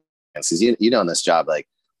tangible. And so, you know, in this job, like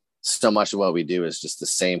so much of what we do is just the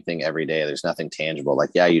same thing every day. There's nothing tangible. Like,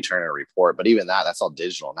 yeah, you turn in a report, but even that's all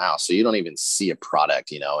digital now. So you don't even see a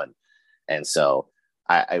product, you know, and so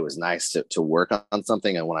it was nice to work on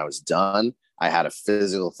something. And when I was done, I had a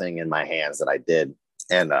physical thing in my hands that I did.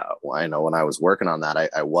 And I know when I was working on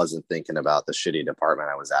that, I wasn't thinking about the shitty department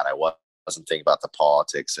I was at. I wasn't thinking about the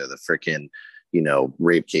politics or the freaking, you know,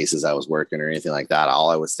 rape cases I was working or anything like that.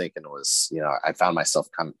 All I was thinking was, you know, I found myself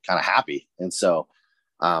kind of happy. And so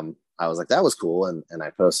I was like, that was cool. And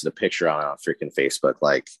I posted a picture on freaking Facebook,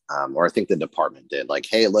 like, or I think the department did, like,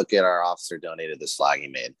 hey, look at our officer donated this flag he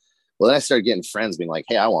made. Well, then I started getting friends being like,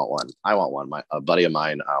 hey, I want one. A buddy of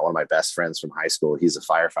mine, one of my best friends from high school, he's a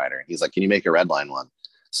firefighter. He's like, can you make a red line one?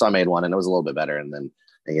 So I made one and it was a little bit better. And then,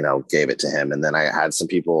 you know, gave it to him. And then I had some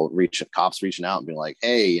people cops reaching out and being like,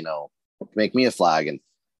 hey, you know, make me a flag and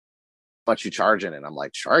how much you charging? And I'm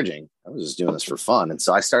like, charging? I was just doing this for fun. And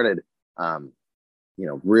so I started, you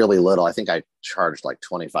know, really little. I think I charged like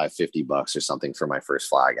 $25-$50 or something for my first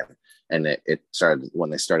flag. And it started when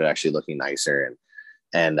they started actually looking nicer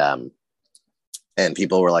and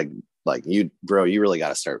people were like you, bro, you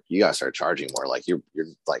gotta start charging more. Like you're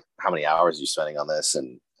like, how many hours are you spending on this?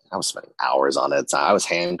 And I was spending hours on it. I was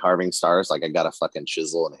hand carving stars. Like I got a fucking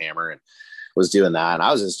chisel and hammer and was doing that. And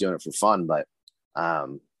I was just doing it for fun, but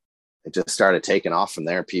it just started taking off from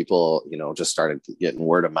there. People, you know, just started getting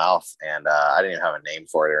word of mouth and I didn't even have a name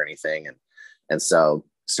for it or anything. And so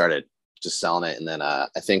started just selling it. And then I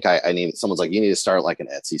think I need, someone's like, you need to start like an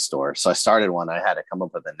Etsy store. So I started one. I had to come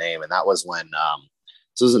up with a name. And that was when,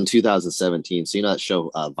 this was in 2017. So you know that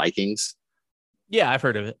show Vikings? Yeah, I've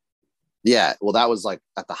heard of it. Yeah. Well, that was like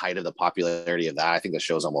at the height of the popularity of that. I think the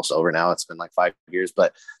show's almost over now. It's been like 5 years,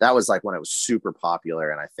 but that was like when it was super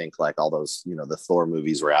popular. And I think like all those, you know, the Thor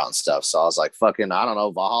movies were out and stuff. So I was like, fucking, I don't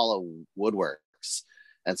know, Valhalla Woodworks.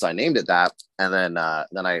 And so I named it that. And then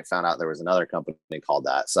I found out there was another company called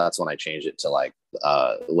that. So that's when I changed it to like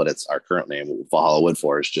what it's our current name, Valhalla Wood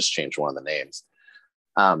Forge, just changed one of the names.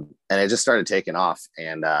 And it just started taking off.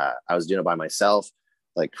 And I was doing it by myself.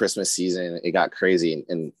 Like Christmas season, it got crazy.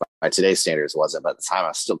 And by today's standards, it wasn't. But at the time, I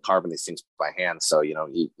was still carving these things by hand. So, you know,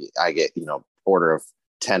 I get, you know, order of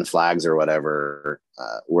 10 flags or whatever,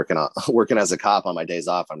 working as a cop on my days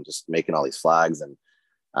off. I'm just making all these flags and,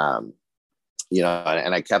 you know,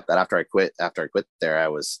 and I kept that after I quit there,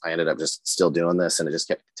 I ended up just still doing this and it just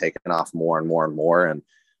kept taking off more and more and more. And,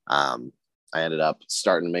 I ended up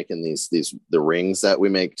starting making the rings that we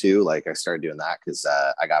make too. Like I started doing that because,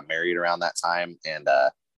 I got married around that time and,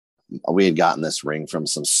 we had gotten this ring from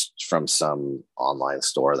some online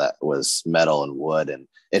store that was metal and wood and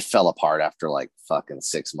it fell apart after like fucking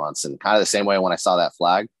 6 months. And kind of the same way when I saw that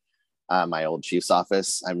flag, my old chief's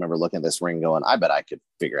office, I remember looking at this ring going, I bet I could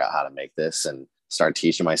figure out how to make this and start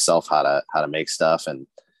teaching myself how to make stuff.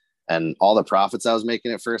 And all the profits I was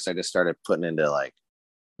making at first, I just started putting into like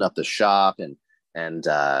up the shop and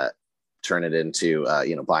turn it into,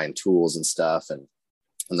 you know, buying tools and stuff. And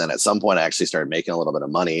then at some point I actually started making a little bit of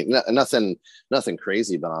money, nothing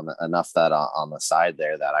crazy, but enough that on the side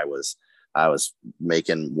there that I was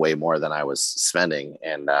making way more than I was spending,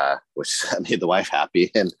 and which made the wife happy.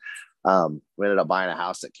 And we ended up buying a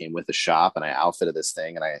house that came with the shop, and I outfitted this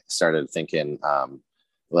thing. And I started thinking,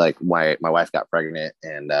 like my wife got pregnant,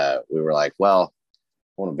 and we were like, well,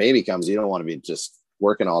 when a baby comes, you don't want to be just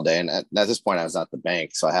working all day. And at this point, I was at the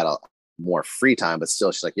bank, so I had more free time. But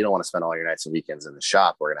still, she's like, you don't want to spend all your nights and weekends in the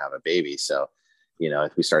shop. We're gonna have a baby, so you know,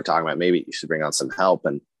 if we start talking about maybe you should bring on some help.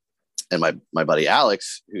 And my buddy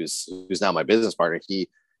Alex, who's now my business partner, he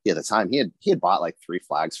at the time he had bought like 3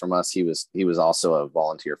 flags from us. He was also a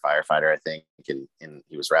volunteer firefighter, I think, and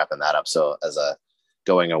he was wrapping that up. So as a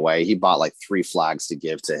going away, he bought like 3 flags to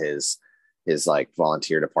give to his like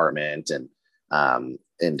volunteer department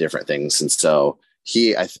and different things. And so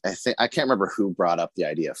I think I can't remember who brought up the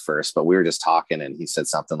idea first, but we were just talking and he said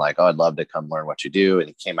something like, oh, I'd love to come learn what you do. And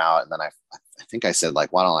he came out, and then I think I said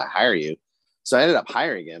like, why don't I hire you? So I ended up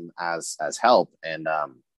hiring him as help, and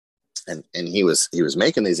he was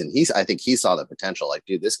making these, and I think he saw the potential. Like,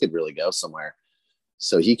 dude, this could really go somewhere.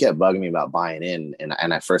 So he kept bugging me about buying in, and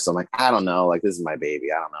at first I'm like, I don't know, like this is my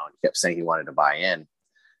baby, I don't know. And he kept saying he wanted to buy in,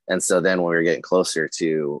 and so then when we were getting closer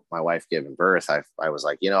to my wife giving birth, I was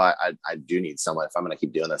like, I do need someone. If I'm going to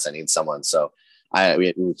keep doing this, I need someone. So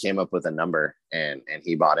we came up with a number, and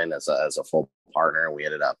he bought in as a full partner. We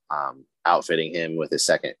ended up outfitting him with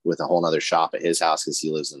a whole nother shop at his house, because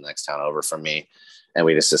he lives in the next town over from me. And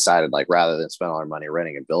we just decided, like, rather than spend all our money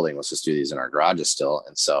renting a building, let's just do these in our garages still.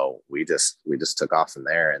 And so we just took off from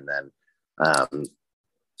there. And then I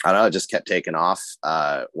don't know, it just kept taking off.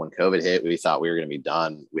 When COVID hit, we thought we were going to be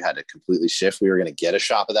done. We had to completely shift. We were going to get a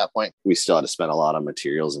shop at that point. We still had to spend a lot on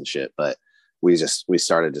materials and shit, but it just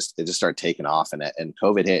started taking off, and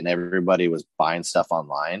COVID hit, and everybody was buying stuff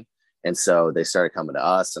online. And so they started coming to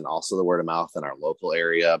us, and also the word of mouth in our local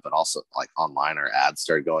area, but also like online, our ads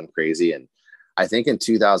started going crazy. And I think in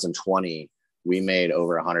 2020, we made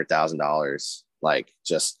over $100,000. Like,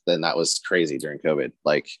 just then, that was crazy during COVID.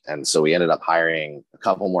 Like, and so we ended up hiring a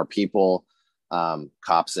couple more people.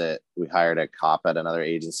 We hired a cop at another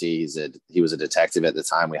agency. He was a detective at the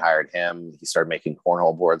time. We hired him. He started making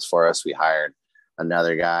cornhole boards for us. We hired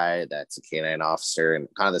another guy that's a canine officer, and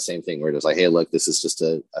kind of the same thing. We're just like, hey, look, this is just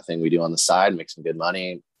a thing we do on the side, make some good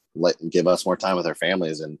money, give us more time with our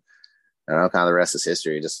families. And I don't know, kind of the rest is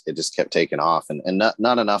history. It just kept taking off, and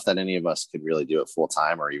not enough that any of us could really do it full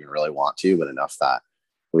time or even really want to, but enough that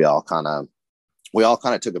we all kind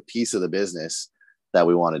of took a piece of the business that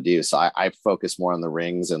we want to do. So I focus more on the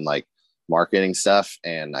rings and like marketing stuff,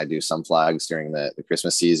 and I do some flags during the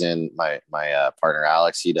Christmas season. My partner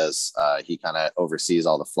Alex, he kind of oversees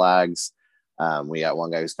all the flags. We got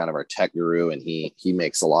one guy who's kind of our tech guru, and he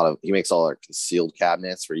makes all our concealed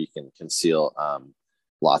cabinets where you can conceal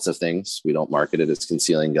lots of things. We don't market it as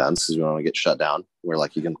concealing guns because we don't want to get shut down. We're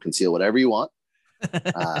like, you can conceal whatever you want.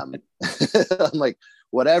 I'm like,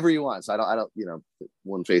 whatever you want. So I don't,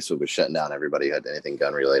 when Facebook was shutting down, everybody had anything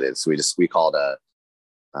gun related. So we called I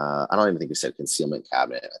don't even think we said concealment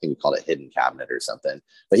cabinet. I think we called it hidden cabinet or something,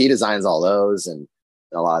 but he designs all those and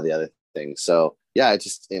a lot of the other things. So yeah,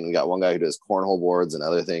 and we got one guy who does cornhole boards and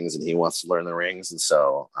other things, and he wants to learn the rings. And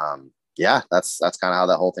so, yeah, that's kind of how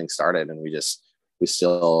that whole thing started. And we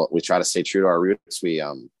try to stay true to our roots. We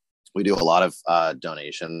do a lot of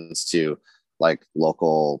donations to like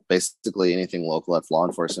local, basically anything local. That's law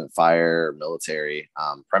enforcement, fire, military,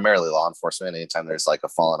 primarily law enforcement. Anytime there's like a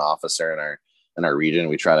fallen officer in our region,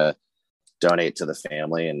 we try to donate to the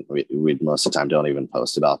family, and we most of the time don't even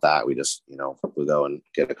post about that. We just, we go and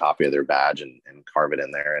get a copy of their badge and carve it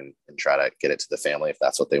in there and try to get it to the family if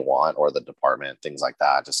that's what they want, or the department, things like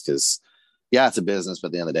that. Just because, yeah, it's a business, but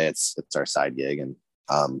at the end of the day, it's our side gig. And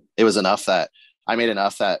it was enough that I made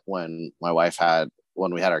enough that when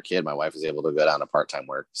we had our kid, my wife was able to go down to part-time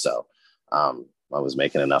work. So I was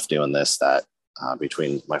making enough doing this that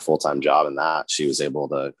between my full-time job and that, she was able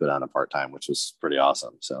to go down to part-time, which was pretty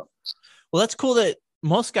awesome. So, well, that's cool that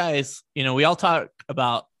most guys, we all talk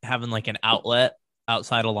about having like an outlet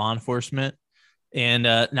outside of law enforcement, and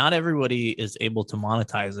not everybody is able to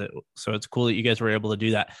monetize it. So it's cool that you guys were able to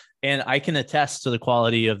do that. And I can attest to the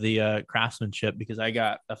quality of the craftsmanship, because I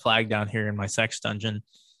got a flag down here in my sex dungeon,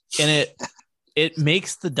 and it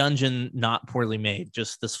makes the dungeon not poorly made.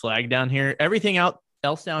 Just this flag down here. Everything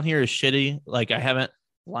else down here is shitty. Like, I haven't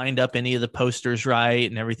lined up any of the posters right,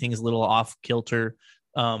 and everything's a little off kilter.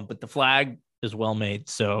 But the flag is well made.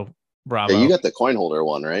 So bravo. Yeah, you got the coin holder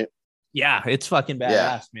one, right? Yeah, it's fucking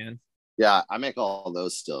badass, man. Yeah, I make all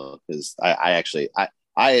those still because I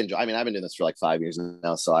enjoy. I mean, I've been doing this for like 5 years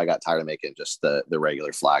now, so I got tired of making just the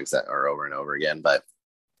regular flags that are over and over again. But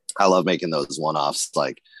I love making those one-offs,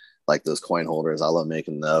 like those coin holders. I love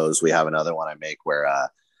making those. We have another one I make where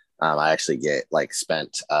I actually get like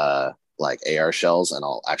spent like AR shells, and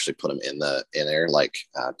I'll actually put them in there like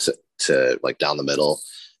to like down the middle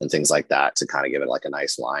and things like that, to kind of give it like a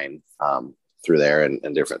nice line through there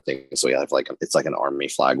and different things. So we have like, it's like an army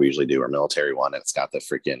flag we usually do, or military one, and it's got the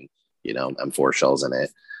freaking M4 shells in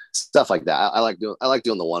it, stuff like that. I like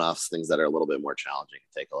doing the one-offs, things that are a little bit more challenging,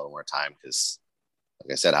 take a little more time, because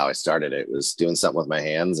like I said, how I started it was doing something with my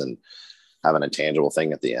hands and having a tangible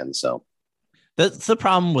thing at the end. So that's the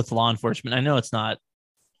problem with law enforcement. I know it's not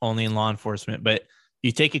only in law enforcement, but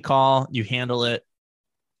you take a call, you handle it,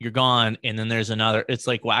 you're gone, and then there's another. It's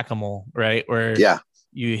like whack-a-mole, right? Where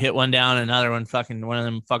you hit one down, another one, one of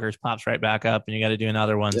them fuckers pops right back up, and you got to do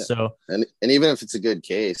another one. Yeah. So and even if it's a good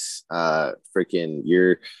case, freaking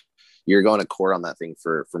you're going to court on that thing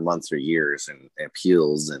for months or years and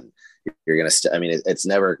appeals, and you're going to, I mean, it's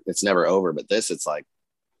never over. But this, it's like,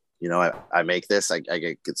 you know, I make this, I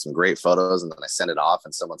get some great photos, and then I send it off,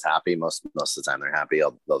 and someone's happy. Most of the time they're happy,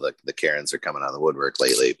 although the Karens are coming out of the woodwork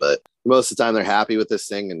lately. But most of the time they're happy with this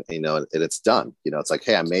thing, and, you know, and it's done. You know, it's like,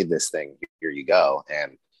 hey, I made this thing. Here you go.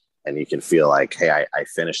 And you can feel like, hey, I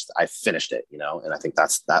finished it, you know? And I think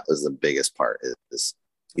that was the biggest part is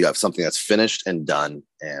you have something that's finished and done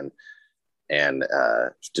and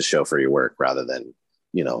to show for your work, rather than,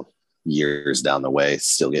 you know, years down the way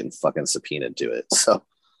still getting fucking subpoenaed to it. So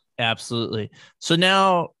absolutely. So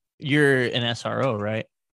now you're an SRO, right?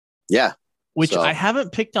 Yeah. Which I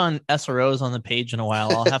haven't picked on SROs on the page in a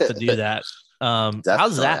while. I'll have to do that.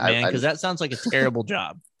 How's that, man? Because that sounds like a terrible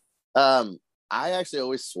job. I actually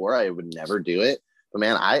always swore I would never do it, but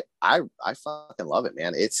man, I fucking love it,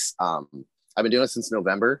 man. It's I've been doing it since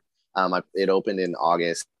November. It opened in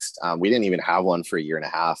August. We didn't even have one for a year and a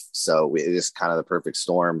half, so it is kind of the perfect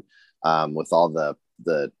storm with all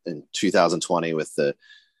the in 2020 with the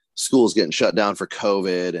schools getting shut down for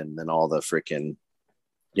COVID, and then all the freaking,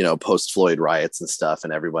 you know, post Floyd riots and stuff,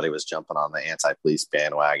 and everybody was jumping on the anti-police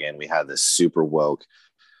bandwagon. We had this super woke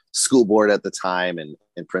school board at the time and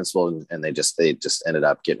principal, and they just ended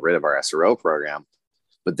up getting rid of our SRO program.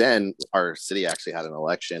 But then our city actually had an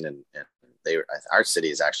election, and our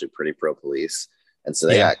city is actually pretty pro police, and so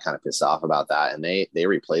they got kind of pissed off about that, and they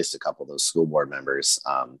replaced a couple of those school board members.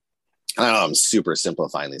 I don't know, I'm super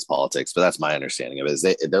simplifying these politics, but that's my understanding of it, is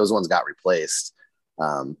those ones got replaced,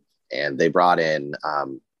 and they brought in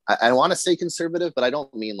I want to say conservative, but I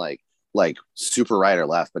don't mean like super right or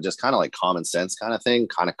left, but just kind of like common sense kind of thing,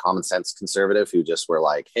 kind of common sense conservative, who just were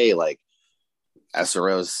like, hey, like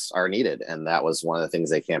SROs are needed. And that was one of the things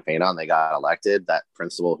they campaigned on. They got elected. That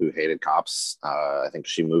principal who hated cops, I think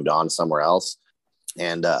she moved on somewhere else.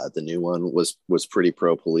 And the new one was pretty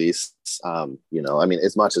pro police. You know, I mean,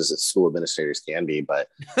 as much as school administrators can be, but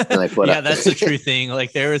then they put that's the true thing.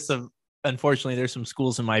 Like unfortunately, there's some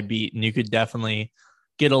schools in my beat, and you could definitely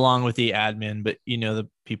get along with the admin, but you know, the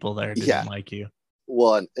people there didn't like you.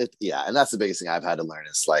 Well, and that's the biggest thing I've had to learn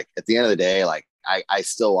is, like, at the end of the day, like I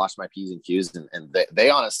still watch my P's and Q's, and they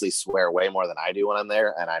honestly swear way more than I do when I'm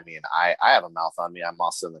there. And I mean, I have a mouth on me. I'm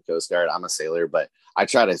also in the Coast Guard. I'm a sailor, but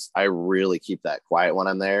I really keep that quiet when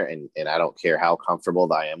I'm there. And I don't care how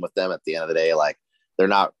comfortable I am with them. At the end of the day, like,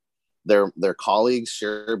 they're colleagues,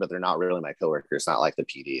 sure, but they're not really my coworkers. Not like the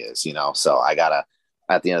PD is, you know? So at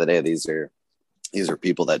the end of the day, these are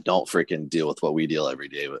people that don't freaking deal with what we deal every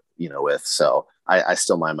day with, you know, with. So I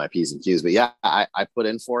still mind my P's and Q's, but yeah, I put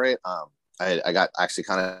in for it. I got actually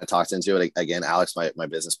kind of talked into it again. Alex, my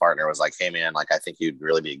business partner, was like, hey man, like, I think you'd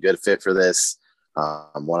really be a good fit for this.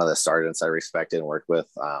 One of the sergeants I respected and worked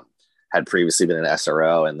with had previously been an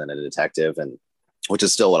SRO and then a detective, and which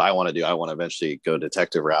is still what I want to do. I want to eventually go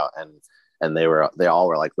detective route. And they all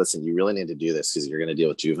were like, listen, you really need to do this because you're going to deal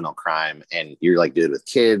with juvenile crime, and you're like good with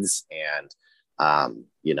kids, and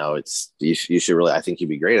you know, you should really, I think you'd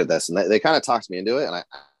be great at this. And they kind of talked me into it, and I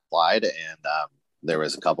applied, and there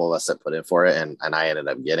was a couple of us that put in for it, and I ended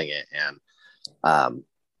up getting it. And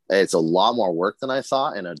it's a lot more work than I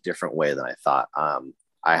thought, in a different way than I thought.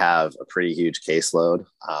 I have a pretty huge caseload.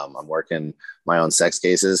 I'm working my own sex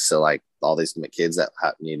cases. So like all these kids that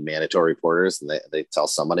need mandatory reporters, and they tell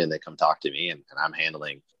somebody and they come talk to me, and I'm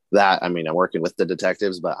handling that. I mean, I'm working with the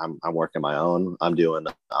detectives, but I'm working my own. I'm doing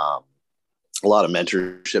a lot of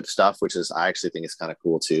mentorship stuff, which is, I actually think is kind of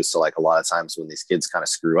cool too. So like a lot of times when these kids kind of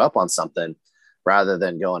screw up on something, rather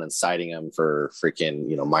than going and citing them for freaking,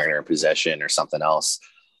 you know, minor possession or something else,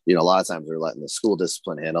 you know, a lot of times they're letting the school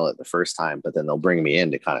discipline handle it the first time, but then they'll bring me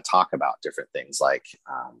in to kind of talk about different things. Like,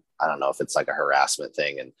 I don't know if it's like a harassment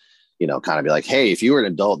thing, and, you know, kind of be like, hey, if you were an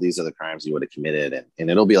adult, these are the crimes you would have committed. And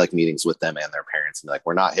it'll be like meetings with them and their parents, and like,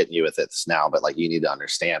 we're not hitting you with this now, but like, you need to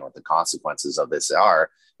understand what the consequences of this are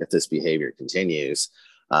if this behavior continues.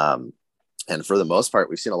 And for the most part,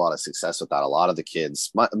 we've seen a lot of success with that. A lot of the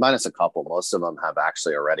kids, minus a couple, most of them have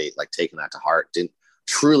actually already like taken that to heart.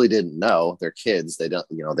 Didn't know they're kids. They don't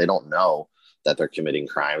know that they're committing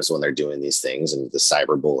crimes when they're doing these things, and the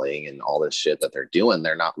cyberbullying and all this shit that they're doing.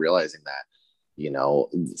 They're not realizing that, you know,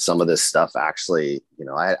 some of this stuff actually, you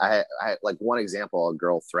know, I like one example, a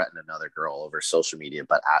girl threatened another girl over social media,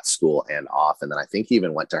 but at school and off. And then I think he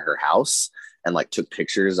even went to her house and like took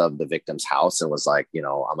pictures of the victim's house and was like, you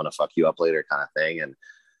know, I'm going to fuck you up later kind of thing. And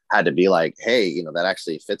had to be like, hey, you know, that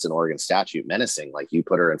actually fits an Oregon statute, menacing. Like, you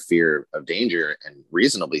put her in fear of danger, and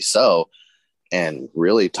reasonably so, and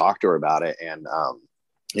really talk to her about it. And,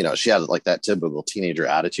 you know, she had like that typical teenager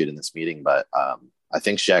attitude in this meeting, but I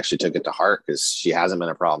think she actually took it to heart because she hasn't been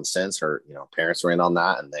a problem since. Her, parents were in on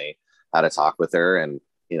that and they had a talk with her. And,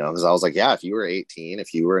 because I was like, yeah, if you were 18,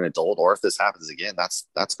 if you were an adult, or if this happens again,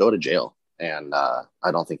 that's go to jail. And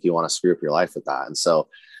I don't think you want to screw up your life with that. And so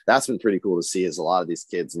that's been pretty cool to see, is a lot of these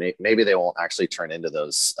kids, maybe they won't actually turn into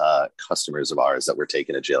those customers of ours that were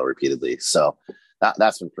taken to jail repeatedly. So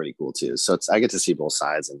that's been pretty cool too. So I get to see both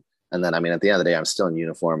sides. And then, I mean, at the end of the day, I'm still in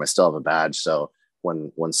uniform. I still have a badge. So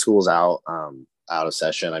when school's out of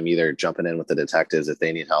session, I'm either jumping in with the detectives if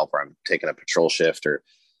they need help, or I'm taking a patrol shift, or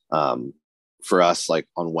for us, like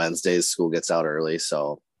on Wednesdays, school gets out early.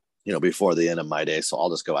 So, before the end of my day. So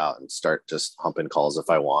I'll just go out and start just humping calls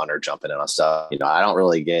if I want, or jumping in on stuff. I don't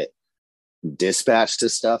really get dispatched to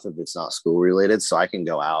stuff if it's not school related. So I can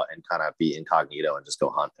go out and kind of be incognito and just go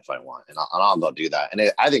hunt if I want. And I'll go do that. And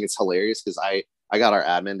I think it's hilarious because I got our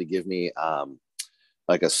admin to give me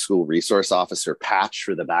like a school resource officer patch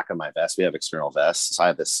for the back of my vest. We have external vests. So I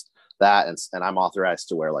have that, and I'm authorized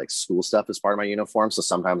to wear like school stuff as part of my uniform. So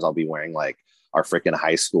sometimes I'll be wearing like our freaking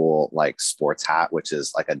high school like sports hat, which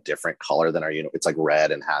is like a different color than our uniform. It's like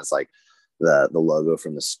red and has like the logo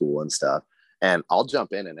from the school and stuff. And I'll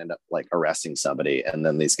jump in and end up like arresting somebody. And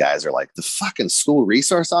then these guys are like, the fucking school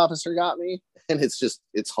resource officer got me. And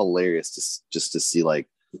it's hilarious just to see like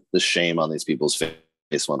the shame on these people's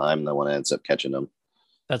face when I'm the one that ends up catching them.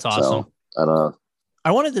 That's awesome. So, I don't know.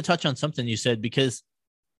 I wanted to touch on something you said, because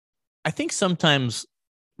I think sometimes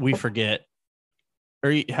we forget,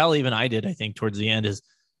 or hell, even I did, I think towards the end, is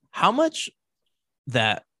how much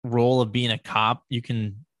that role of being a cop, you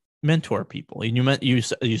can mentor people. And you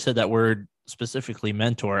said that word specifically,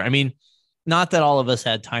 mentor. I mean, not that all of us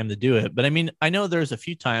had time to do it, but I mean, I know there's a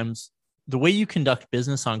few times the way you conduct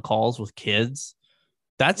business on calls with kids,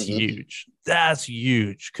 that's huge. That's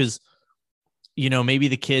huge. Because, maybe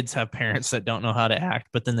the kids have parents that don't know how to act,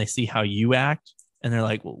 but then they see how you act and they're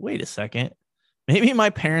like, well, wait a second. Maybe my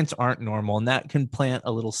parents aren't normal, and that can plant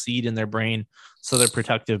a little seed in their brain so they're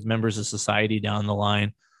protective members of society down the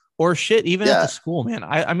line. Or shit, even at the school, man.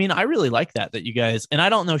 I mean, I really like that you guys, and I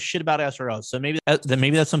don't know shit about SROs, so maybe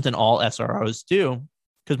that's something all SROs do.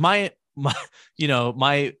 Because my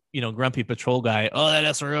grumpy patrol guy,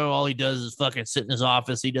 that SRO, all he does is fucking sit in his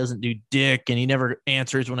office. He doesn't do dick, and he never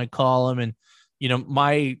answers when I call him. And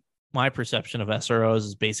my perception of SROs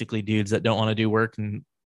is basically dudes that don't want to do work and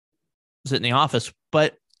sit in the office.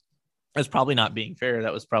 But that's probably not being fair.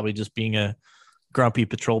 That was probably just being a grumpy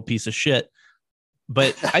patrol piece of shit.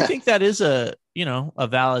 But I think that is a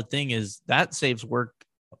valid thing, is that saves work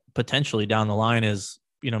potentially down the line, is,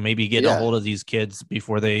 maybe getting a hold of these kids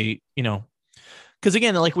before they, because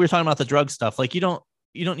again, like we were talking about the drug stuff, like you don't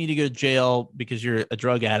need to go to jail because you're a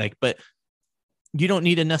drug addict, but you don't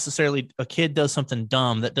need to necessarily, a kid does something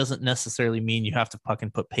dumb, that doesn't necessarily mean you have to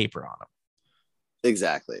fucking put paper on them.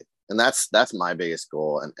 Exactly. And that's my biggest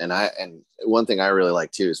goal. And one thing I really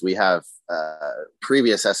like too is we have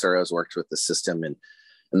previous SROs worked with the system, and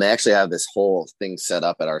they actually have this whole thing set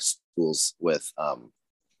up at our schools with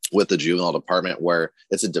the juvenile department where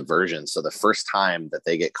it's a diversion. So the first time that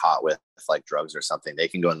they get caught with like drugs or something, they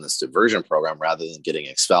can go in this diversion program rather than getting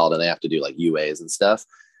expelled, and they have to do like UAs and stuff.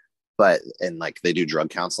 And like they do drug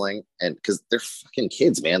counseling, and because they're fucking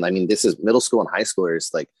kids, man. I mean, this is middle school and high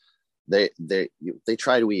schoolers. Like they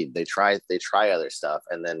try weed, they try other stuff,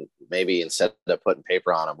 and then maybe instead of putting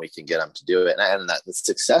paper on them, we can get them to do it. And that the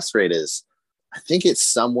success rate is, I think it's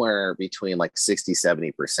somewhere between like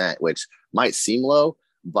 60-70%, which might seem low,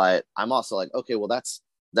 but I'm also like, okay, well that's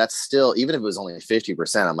still, even if it was only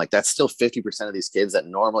 50%, I'm like, that's still 50% of these kids that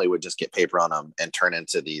normally would just get paper on them and turn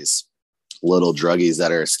into these little druggies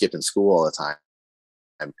that are skipping school all the time.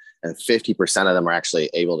 And 50% of them are actually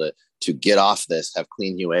able to get off this, have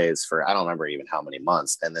clean UAs for, I don't remember even how many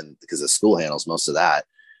months. And then because the school handles most of that.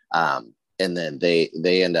 And then they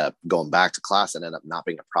end up going back to class and end up not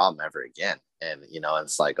being a problem ever again. And,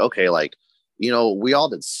 it's like, okay, like, we all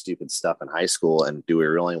did stupid stuff in high school, and do we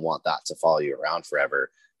really want that to follow you around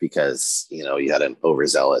forever? Because, you had an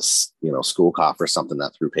overzealous, school cop or something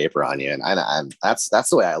that threw paper on you. And that's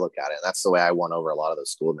the way I look at it. That's the way I won over a lot of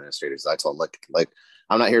those school administrators. I told them, like,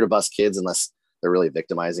 I'm not here to bust kids unless they're really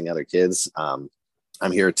victimizing other kids. I'm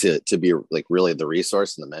here to be like really the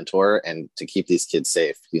resource and the mentor, and to keep these kids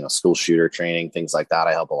safe, school shooter training, things like that.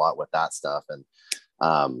 I help a lot with that stuff. And,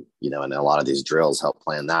 and a lot of these drills help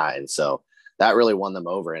plan that. And so that really won them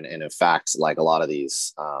over. And in fact, like a lot of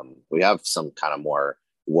these, we have some kind of more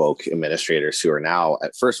woke administrators who are now,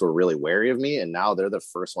 at first were really wary of me, and now they're the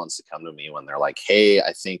first ones to come to me when they're like, hey,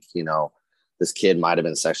 I think this kid might have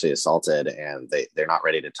been sexually assaulted, and they're not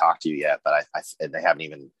ready to talk to you yet, but they haven't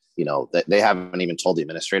even they haven't even told the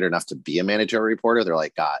administrator enough to be a managerial reporter. They're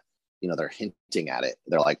like, God, they're hinting at it.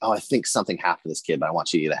 They're like, oh, I think something happened to this kid, but I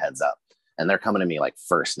want you to get a heads up. And they're coming to me like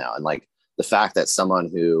first now. And like the fact that someone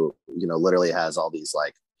who, literally has all these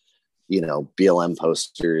like, BLM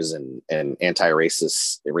posters and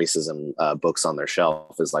anti-racism books on their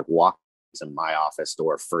shelf is like walking to my office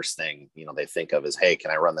door. First thing, they think of is, hey,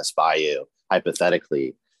 can I run this by you?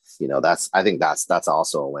 Hypothetically, I think that's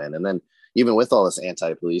also a win. And then even with all this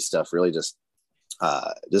anti-police stuff, really just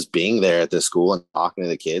being there at the school and talking to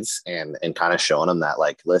the kids and kind of showing them that,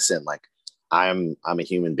 like, listen, like I'm a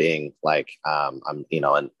human being, like, I'm,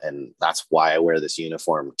 and that's why I wear this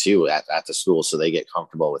uniform too at the school. So they get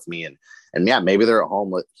comfortable with me. And yeah, maybe they're at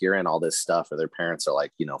home hearing all this stuff, or their parents are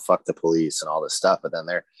like, fuck the police and all this stuff. But then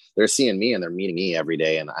they're seeing me and they're meeting me every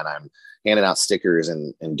day. And I'm handing out stickers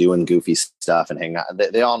and doing goofy stuff and hanging out.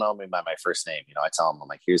 They all know me by my first name. I tell them, I'm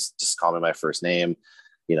like, here's, just call me my first name,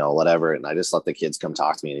 whatever. And I just let the kids come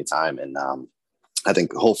talk to me anytime. And, I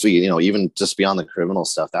think hopefully, even just beyond the criminal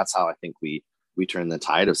stuff, that's how I think we turn the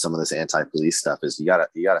tide of some of this anti-police stuff. Is you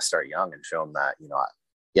gotta start young and show them that,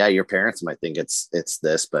 yeah, your parents might think it's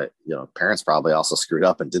this, but parents probably also screwed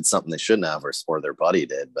up and did something they shouldn't have, or their buddy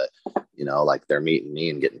did. But like they're meeting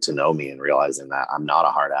me and getting to know me and realizing that I'm not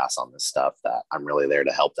a hard ass on this stuff, that I'm really there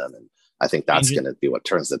to help them. And I think that's going to be what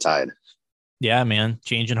turns the tide. Yeah, man,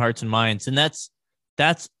 changing hearts and minds, and that's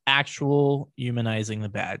actual humanizing the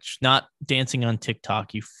badge, not dancing on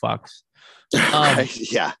TikTok, you fucks.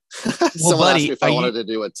 Yeah. Well, someone asked me if I wanted to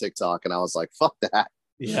do a TikTok, and I was like, fuck that.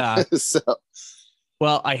 Yeah.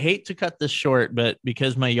 Well, I hate to cut this short, but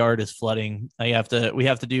because my yard is flooding, we have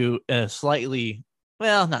to do a slightly,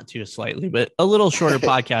 well, not too slightly, but a little shorter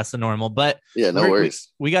podcast than normal. But yeah, no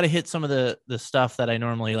worries. We got to hit some of the stuff that I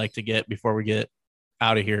normally like to get before we get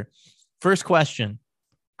out of here. First question,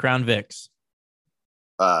 Crown Vics.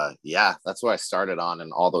 Yeah, that's what I started on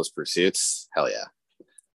in all those pursuits. Hell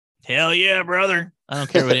yeah, brother. I don't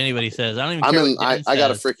care what anybody says. I don't even care. I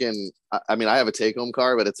got a freaking, I have a take home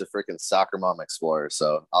car, but it's a freaking Soccer Mom Explorer.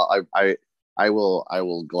 So I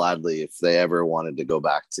will gladly, if they ever wanted to go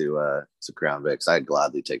back to Crown Vics, I'd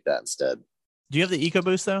gladly take that instead. Do you have the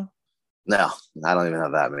EcoBoost though? No, I don't even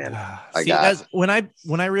have that, man. See,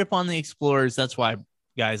 when I rip on the Explorers, that's why,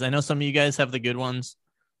 guys. I know some of you guys have the good ones.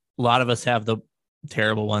 A lot of us have the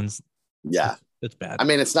terrible ones. Yeah, it's bad. I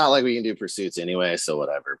mean, it's not like we can do pursuits anyway, so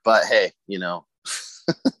whatever. But hey,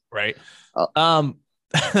 right.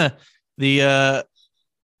 The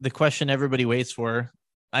question everybody waits for.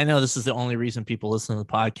 I know this is the only reason people listen to the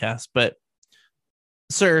podcast, but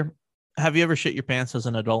sir, have you ever shit your pants as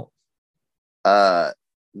an adult?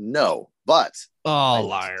 No, but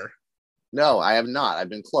liar. No, I have not. I've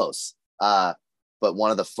been close. But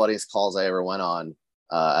one of the funniest calls I ever went on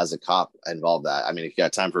as a cop involved that. I mean, if you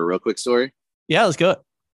got time for a real quick story. Yeah, let's go.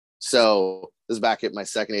 So this is back at my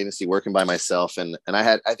second agency working by myself. And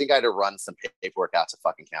I think I had to run some paperwork out to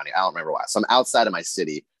fucking county. I don't remember why. So I'm outside of my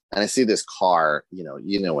city and I see this car, you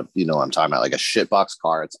know what I'm talking about, like a shitbox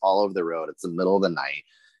car. It's all over the road. It's the middle of the night.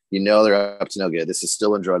 They're up to no good. This is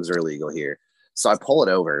still when drugs are illegal here. So I pull it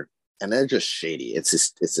over and they're just shady. It's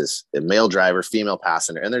this male driver, female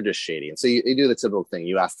passenger, and they're just shady. And so you do the typical thing.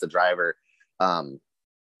 You ask the driver,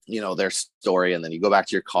 their story, and then you go back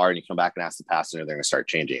to your car and you come back and ask the passenger, they're going to start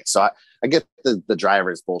changing it. So I get the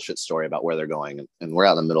driver's bullshit story about where they're going, and we're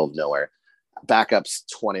out in the middle of nowhere. Backup's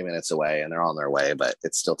 20 minutes away and they're on their way, but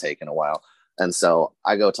it's still taking a while. And so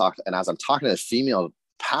I go talk, and as I'm talking to the female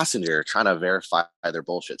passenger trying to verify their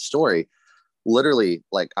bullshit story, literally,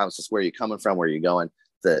 like, I was just, where are you coming from? Where are you going?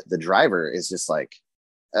 The driver is just like,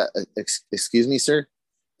 excuse me, sir,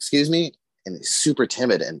 excuse me. And he's super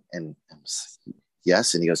timid and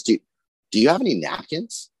yes. And he goes, do you have any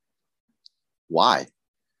napkins? Why?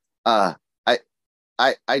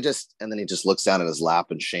 I just, and then he just looks down at his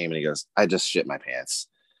lap in shame and he goes, I just shit my pants.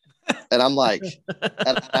 And I'm like,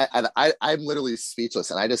 and I'm literally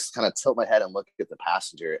speechless. And I just kind of tilt my head and look at the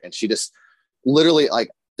passenger, and she just literally,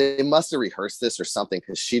 like, they must have rehearsed this or something,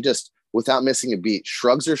 because she just, without missing a beat,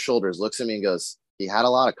 shrugs her shoulders, looks at me and goes, he had a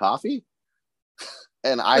lot of coffee?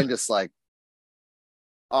 And I'm just like,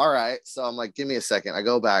 all right. So I'm like, give me a second. I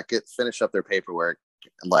go back, finish up their paperwork,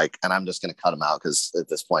 and I'm just going to cut them out, because at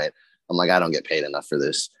this point, I'm like, I don't get paid enough for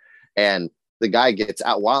this. And the guy gets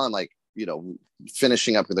out while I'm like,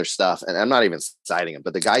 finishing up with their stuff, and I'm not even citing him,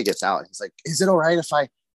 but the guy gets out and he's like, is it all right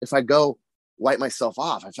if I go wipe myself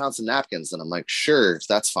off? I found some napkins. And I'm like, sure,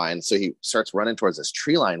 that's fine. So he starts running towards this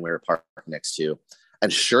tree line we were parked next to.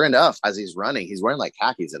 And sure enough, as he's running, he's wearing like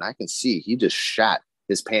khakis, and I can see he just shat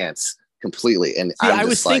his pants completely. And I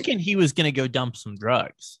was thinking he was going to go dump some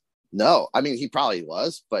drugs. No, I mean, he probably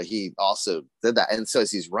was, but he also did that. And so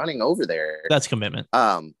as he's running over there, That's commitment.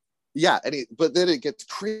 Yeah, but then it gets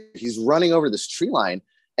crazy. He's running over this tree line,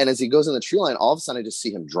 and as he goes in the tree line, all of a sudden I just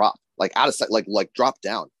see him drop, like out of sight, like drop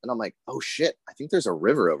down, and I'm like, oh shit, I think there's a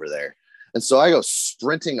river over there. And so I go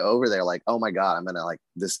sprinting over there, like, oh my god, I'm gonna like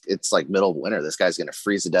this. It's like middle of winter. This guy's gonna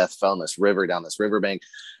freeze to death, fell in this river down this riverbank,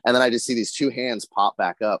 and then I just see these two hands pop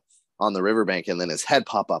back up on the riverbank, and then his head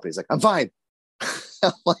pop up. He's like, I'm fine.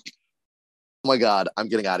 I'm like, oh my god, I'm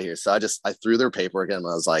getting out of here. So I threw their paperwork in, and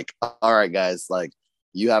I was like, all right, guys, like,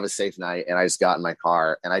 you have a safe night. And I just got in my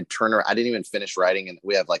car and I turned around. I didn't even finish writing, and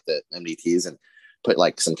we have like the MDTs and put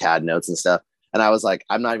like some CAD notes and stuff. And I was like,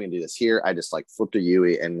 I'm not even gonna do this here. I just like flipped a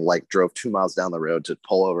Yui and like drove 2 miles down the road to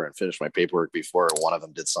pull over and finish my paperwork before one of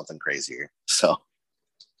them did something crazier. So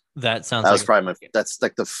That sounds that was probably that's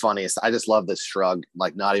like the funniest. I just love this shrug,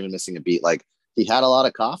 like not even missing a beat. Like he had a lot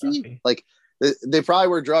of coffee. Like they probably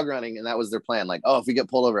were drug running, and that was their plan. Like, oh, if we get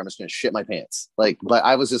pulled over, I'm just gonna shit my pants. Like, but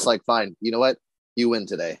I was just like, fine, you know what? You win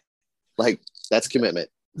today. Like, that's commitment.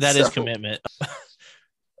 That is commitment.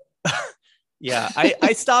 Yeah.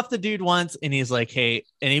 I stopped the dude once, and he's like, hey,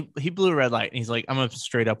 and he blew a red light, and he's like, I'm gonna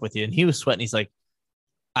straight up with you. And he was sweating. He's like,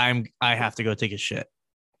 I have to go take a shit.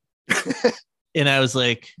 And I was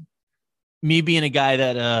like, me being a guy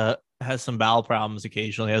that has some bowel problems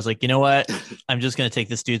occasionally, I was like, you know what? I'm just gonna take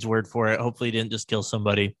this dude's word for it. Hopefully he didn't just kill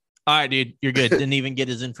somebody. All right, dude, you're good. Didn't even get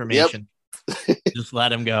his information. Yep. Just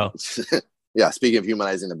let him go. Yeah. Speaking of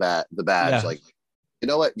humanizing the badge, like, you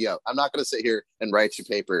know what? Yeah, I'm not going to sit here and write your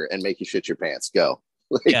paper and make you shit your pants. Go.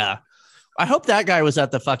 Like, yeah. I hope that guy was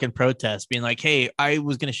at the fucking protest being like, hey, I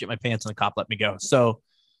was going to shit my pants and the cop let me go. So,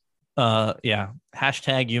 yeah.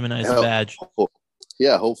 Hashtag humanize the badge.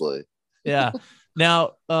 Yeah, hopefully. Yeah.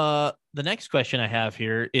 Now, the next question I have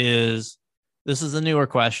here is, this is a newer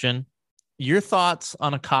question. Your thoughts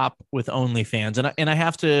on a cop with OnlyFans. And I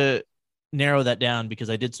have to narrow that down because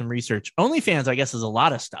I did some research. OnlyFans, I guess, is a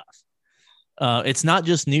lot of stuff. It's not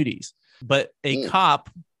just nudies, but a cop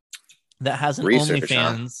that has an research,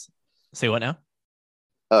 OnlyFans. Huh? Say what now?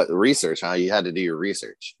 Research, huh? You had to do your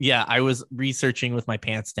research. Yeah, I was researching with my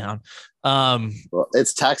pants down. Well,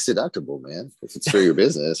 it's tax deductible, man. If it's for your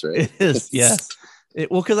business, right? It is, yes.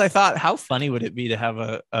 Well, because I thought, how funny would it be to have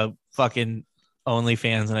a fucking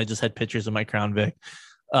OnlyFans, and I just had pictures of my Crown Vic.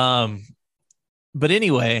 But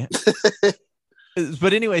anyway,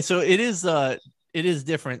 so it is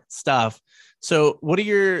different stuff. So what are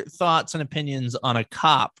your thoughts and opinions on a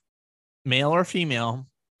cop, male or female,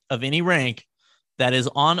 of any rank that is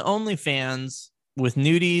on OnlyFans with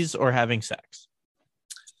nudies or having sex?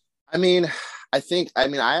 I mean, I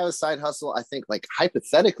have a side hustle. I think, like,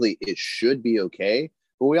 hypothetically it should be okay,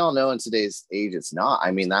 but we all know in today's age it's not.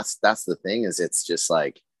 I mean, that's the thing, is it's just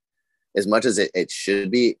like, as much as it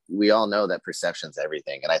should be, we all know that perception's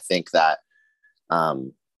everything. And I think that,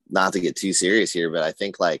 not to get too serious here, but I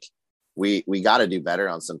think like we got to do better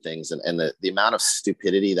on some things. And the amount of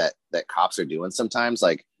stupidity that cops are doing sometimes,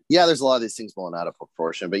 like, yeah, there's a lot of these things blown out of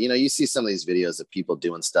proportion, but you see some of these videos of people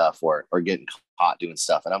doing stuff or getting caught doing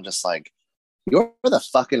stuff. And I'm just like, you're the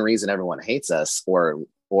fucking reason everyone hates us, or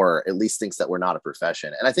at least thinks that we're not a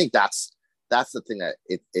profession. And I think that's the thing that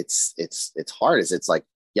it's hard, is it's like,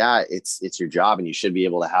 yeah, it's your job, and you should be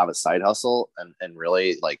able to have a side hustle, and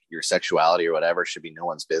really, like, your sexuality or whatever should be no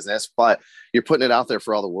one's business, but you're putting it out there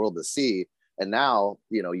for all the world to see. And now,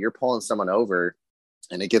 you're pulling someone over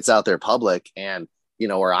and it gets out there public, and,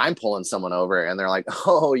 or I'm pulling someone over and they're like,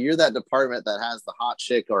 oh, you're that department that has the hot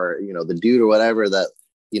chick, or, the dude or whatever that,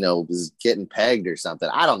 is getting pegged or something.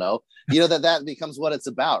 I don't know, that becomes what it's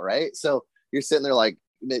about. Right. So you're sitting there like,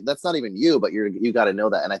 that's not even you, but you got to know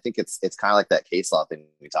that. And I think it's kind of like that case law thing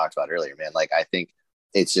we talked about earlier, man. Like, I think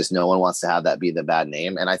it's just, no one wants to have that be the bad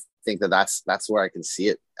name. And I think that's where I can see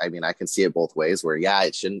it. I mean, I can see it both ways, where, yeah,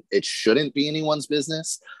 it shouldn't be anyone's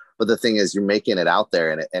business. But the thing is, you're making it out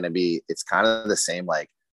there, and it's kind of the same,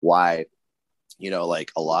 like, why,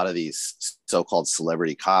 like, a lot of these so-called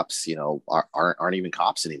celebrity cops, aren't even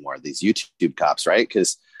cops anymore. These YouTube cops, right?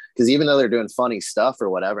 Because even though they're doing funny stuff or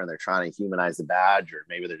whatever, and they're trying to humanize the badge, or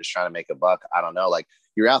maybe they're just trying to make a buck, I don't know. Like,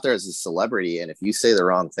 you're out there as a celebrity, and if you say the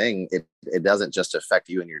wrong thing, it doesn't just affect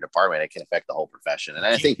you and your department; it can affect the whole profession. And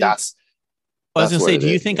I think that's. I was going to say, do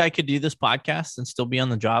you think I could do this podcast and still be on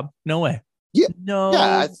the job? No way. Yeah.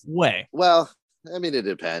 No way. Well, I mean, it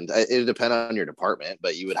depends. It depends on your department,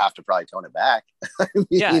 but you would have to probably tone it back. I mean,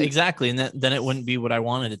 yeah, exactly. And then it wouldn't be what I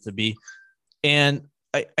wanted it to be. And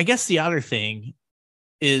I guess the other thing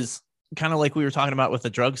is kind of like we were talking about with the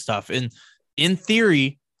drug stuff. And in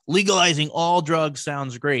theory, legalizing all drugs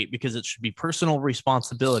sounds great because it should be personal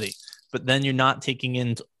responsibility, but then you're not taking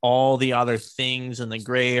into all the other things in the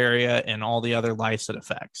gray area and all the other lives it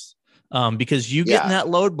affects. Because you getting that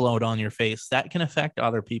load blown on your face, that can affect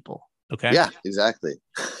other people. Okay. Yeah, exactly.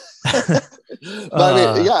 But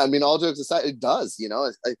I mean, all jokes aside, it does, you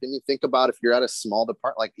know. I think you think about if you're at a small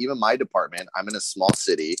department, like even my department, I'm in a small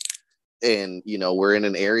city, and you know, we're in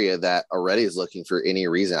an area that already is looking for any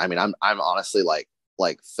reason. I mean, I'm honestly like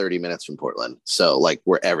 30 minutes from Portland, so like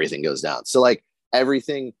where everything goes down. So like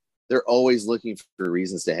everything, they're always looking for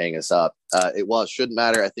reasons to hang us up. It shouldn't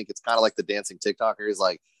matter. I think it's kind of like the dancing TikTokers.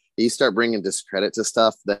 Like you start bringing discredit to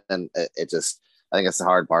stuff, then it just, I think it's the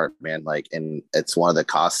hard part, man. Like, and it's one of the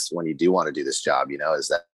costs when you do want to do this job, you know, is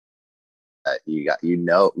that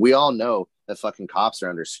we all know that fucking cops are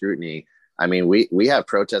under scrutiny. I mean, we have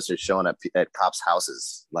protesters showing up at cops'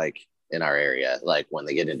 houses, like in our area, like when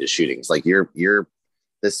they get into shootings. Like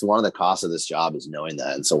this is one of the costs of this job is knowing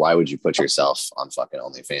that. And so why would you put yourself on fucking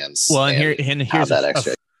OnlyFans? Well, and here's that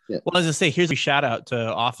extra. Well, as I say, here's a shout out to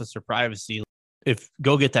officer privacy.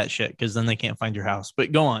 Go get that shit, because then they can't find your house.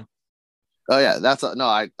 But go on. Oh yeah,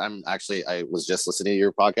 I was just listening to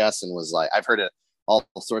your podcast and was like, I've heard it all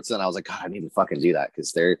sorts of, and I was like, God, I need to fucking do that,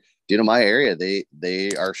 because they're, due to my area,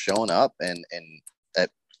 they are showing up, and at,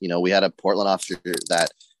 you know, we had a Portland officer that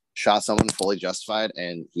shot someone fully justified,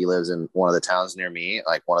 and he lives in one of the towns near me,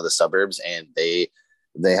 like one of the suburbs, and they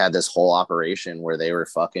had this whole operation where they were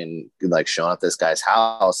fucking like showing up this guy's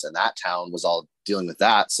house, and that town was all dealing with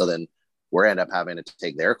that. So then we're end up having to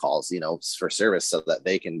take their calls, you know, for service so that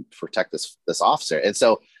they can protect this officer. And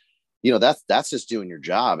so, you know, that's just doing your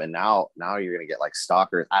job. And now you're going to get like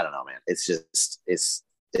stalkers. I don't know, man. It's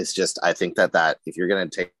just, I think that if you're going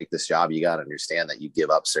to take this job, you got to understand that you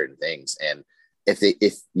give up certain things. And if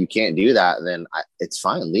you can't do that, then it's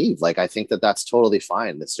fine. Leave. Like, I think that's totally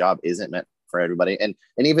fine. This job isn't meant for everybody. And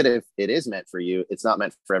even if it is meant for you, it's not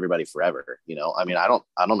meant for everybody forever. You know, I mean, I don't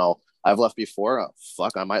know. I've left before.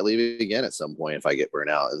 I might leave again at some point if I get burnt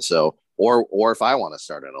out. And so, or if I want to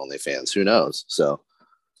start an OnlyFans, who knows? So,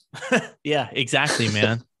 yeah, exactly,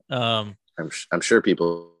 man. I'm sure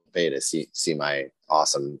people pay to see my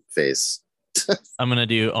awesome face. I'm gonna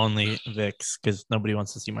do only Vix because nobody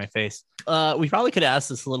wants to see my face. We probably could have asked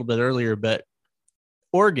this a little bit earlier, but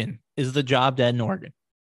Oregon, is the job dead in Oregon?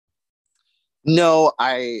 No,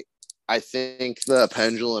 I think the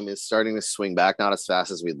pendulum is starting to swing back, not as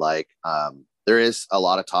fast as we'd like. There is a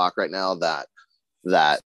lot of talk right now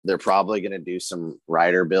that they're probably going to do some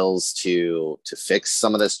rider bills to fix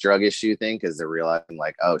some of this drug issue thing, because they're realizing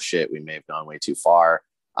like, oh shit, we may have gone way too far.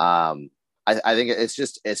 I think it's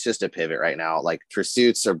just a pivot right now. Like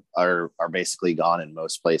pursuits are basically gone in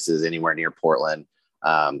most places anywhere near Portland.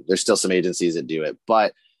 There's still some agencies that do it,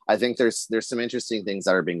 but I think there's some interesting things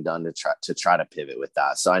that are being done to try to pivot with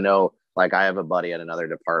that. So I know, like, I have a buddy at another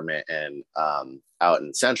department and out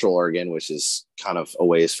in Central Oregon, which is kind of a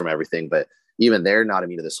ways from everything, but even they're not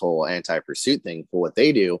immune to this whole anti-pursuit thing. But what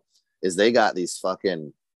they do is they got these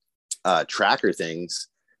fucking tracker things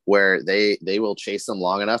where they will chase them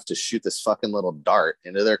long enough to shoot this fucking little dart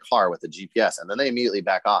into their car with a GPS, and then they immediately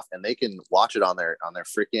back off, and they can watch it on their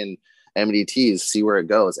freaking MDTs, see where it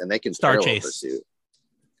goes, and they can parallel pursuit.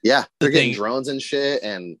 Yeah, they're getting drones and shit,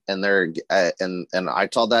 and they're and I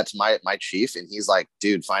told that to my chief, and he's like,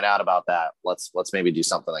 dude, find out about that. Let's maybe do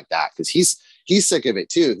something like that, because he's sick of it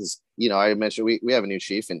too. Because, you know, I mentioned we have a new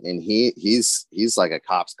chief, and he's like a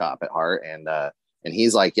cop at heart, and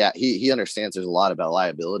he's like, yeah, he understands there's a lot about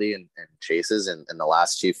liability and chases, and the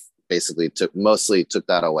last chief basically took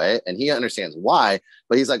that away, and he understands why.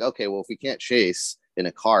 But he's like, okay, well, if we can't chase in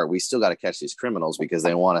a car, we still got to catch these criminals because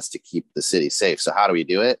they want us to keep the city safe. So how do we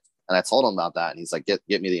do it? And I told him about that, and he's like, get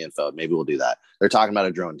me the info. Maybe we'll do that. They're talking about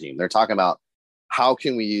a drone team. They're talking about how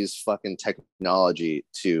can we use fucking technology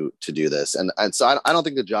to do this. And so I don't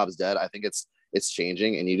think the job is dead. I think it's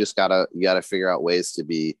changing, and you gotta figure out ways to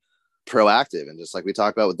be proactive. And just like we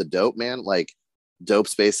talked about with the dope, man, like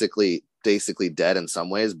dope's basically dead in some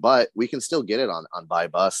ways, but we can still get it on by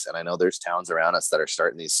bus. And I know there's towns around us that are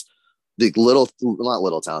starting these not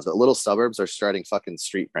little towns, but little suburbs are starting fucking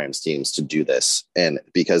street crimes teams to do this. And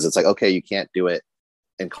because it's like, okay, you can't do it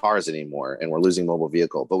in cars anymore, and we're losing mobile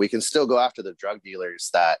vehicle, but we can still go after the drug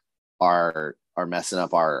dealers that are messing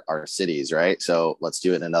up our cities, right? So let's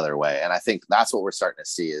do it in another way. And I think that's what we're starting to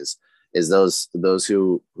see is those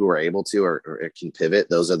who are able to or can pivot.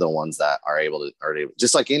 Those are the ones that are able to,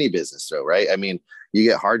 just like any business though, right? I mean, you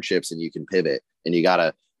get hardships and you can pivot, and you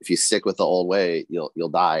gotta, if you stick with the old way, you'll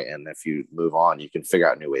die. And if you move on, you can figure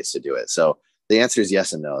out new ways to do it. So the answer is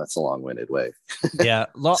yes and no. That's a long-winded way. Yeah.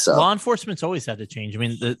 Law So enforcement's always had to change. I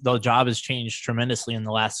mean, the job has changed tremendously in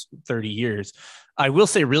the last 30 years. I will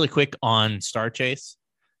say really quick on Star Chase.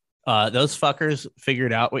 Those fuckers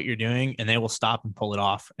figured out what you're doing and they will stop and pull it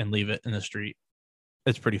off and leave it in the street.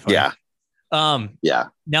 It's pretty funny. Yeah.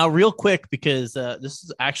 Now real quick, because this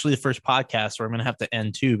is actually the first podcast where I'm going to have to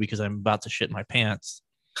end too, because I'm about to shit my pants.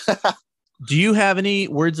 Do you have any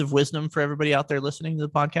words of wisdom for everybody out there listening to the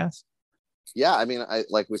podcast? Yeah. I mean, I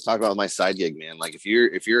like we've talked about my side gig, man. Like if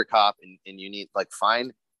you're a cop and you need like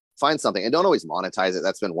find something, and don't always monetize it.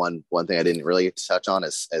 That's been one thing I didn't really touch on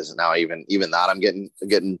is now even that I'm getting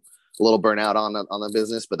a little burnout on the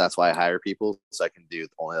business, but that's why I hire people so I can do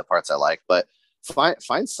only the parts I like. But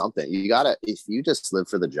find something. You gotta, if you just live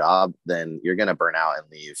for the job, then you're gonna burn out and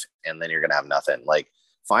leave, and then you're gonna have nothing. Like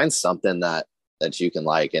find something that you can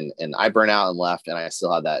like. And I burn out and left, and I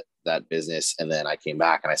still have that business, and then I came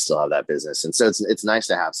back and I still have that business. And so it's nice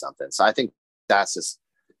to have something. So I think that's just,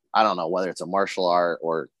 I don't know whether it's a martial art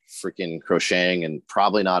or freaking crocheting, and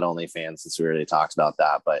probably not OnlyFans since we already talked about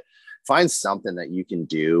that, but find something that you can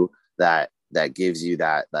do that gives you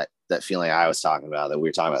that feeling I was talking about, that we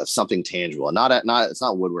were talking about, something tangible. And not it's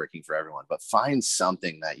not woodworking for everyone, but find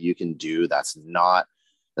something that you can do that's not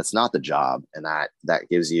the job, and that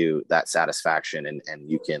gives you that satisfaction, and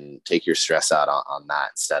you can take your stress out on that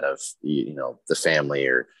instead of the family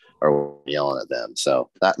or yelling at them. So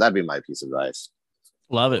that'd be my piece of advice.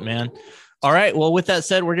 Love it, man. All right. Well, with that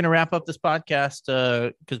said, we're going to wrap up this podcast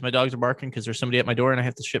because my dogs are barking because there's somebody at my door and I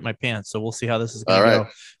have to shit my pants. So we'll see how this is going to go.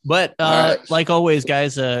 But like always,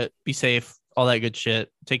 guys, be safe, all that good shit.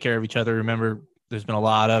 Take care of each other. Remember, there's been a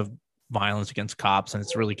lot of violence against cops, and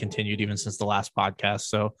it's really continued even since the last podcast.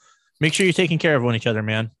 So make sure you're taking care of each other,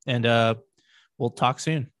 man. And we'll talk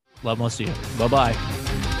soon. Love most of you. Bye-bye.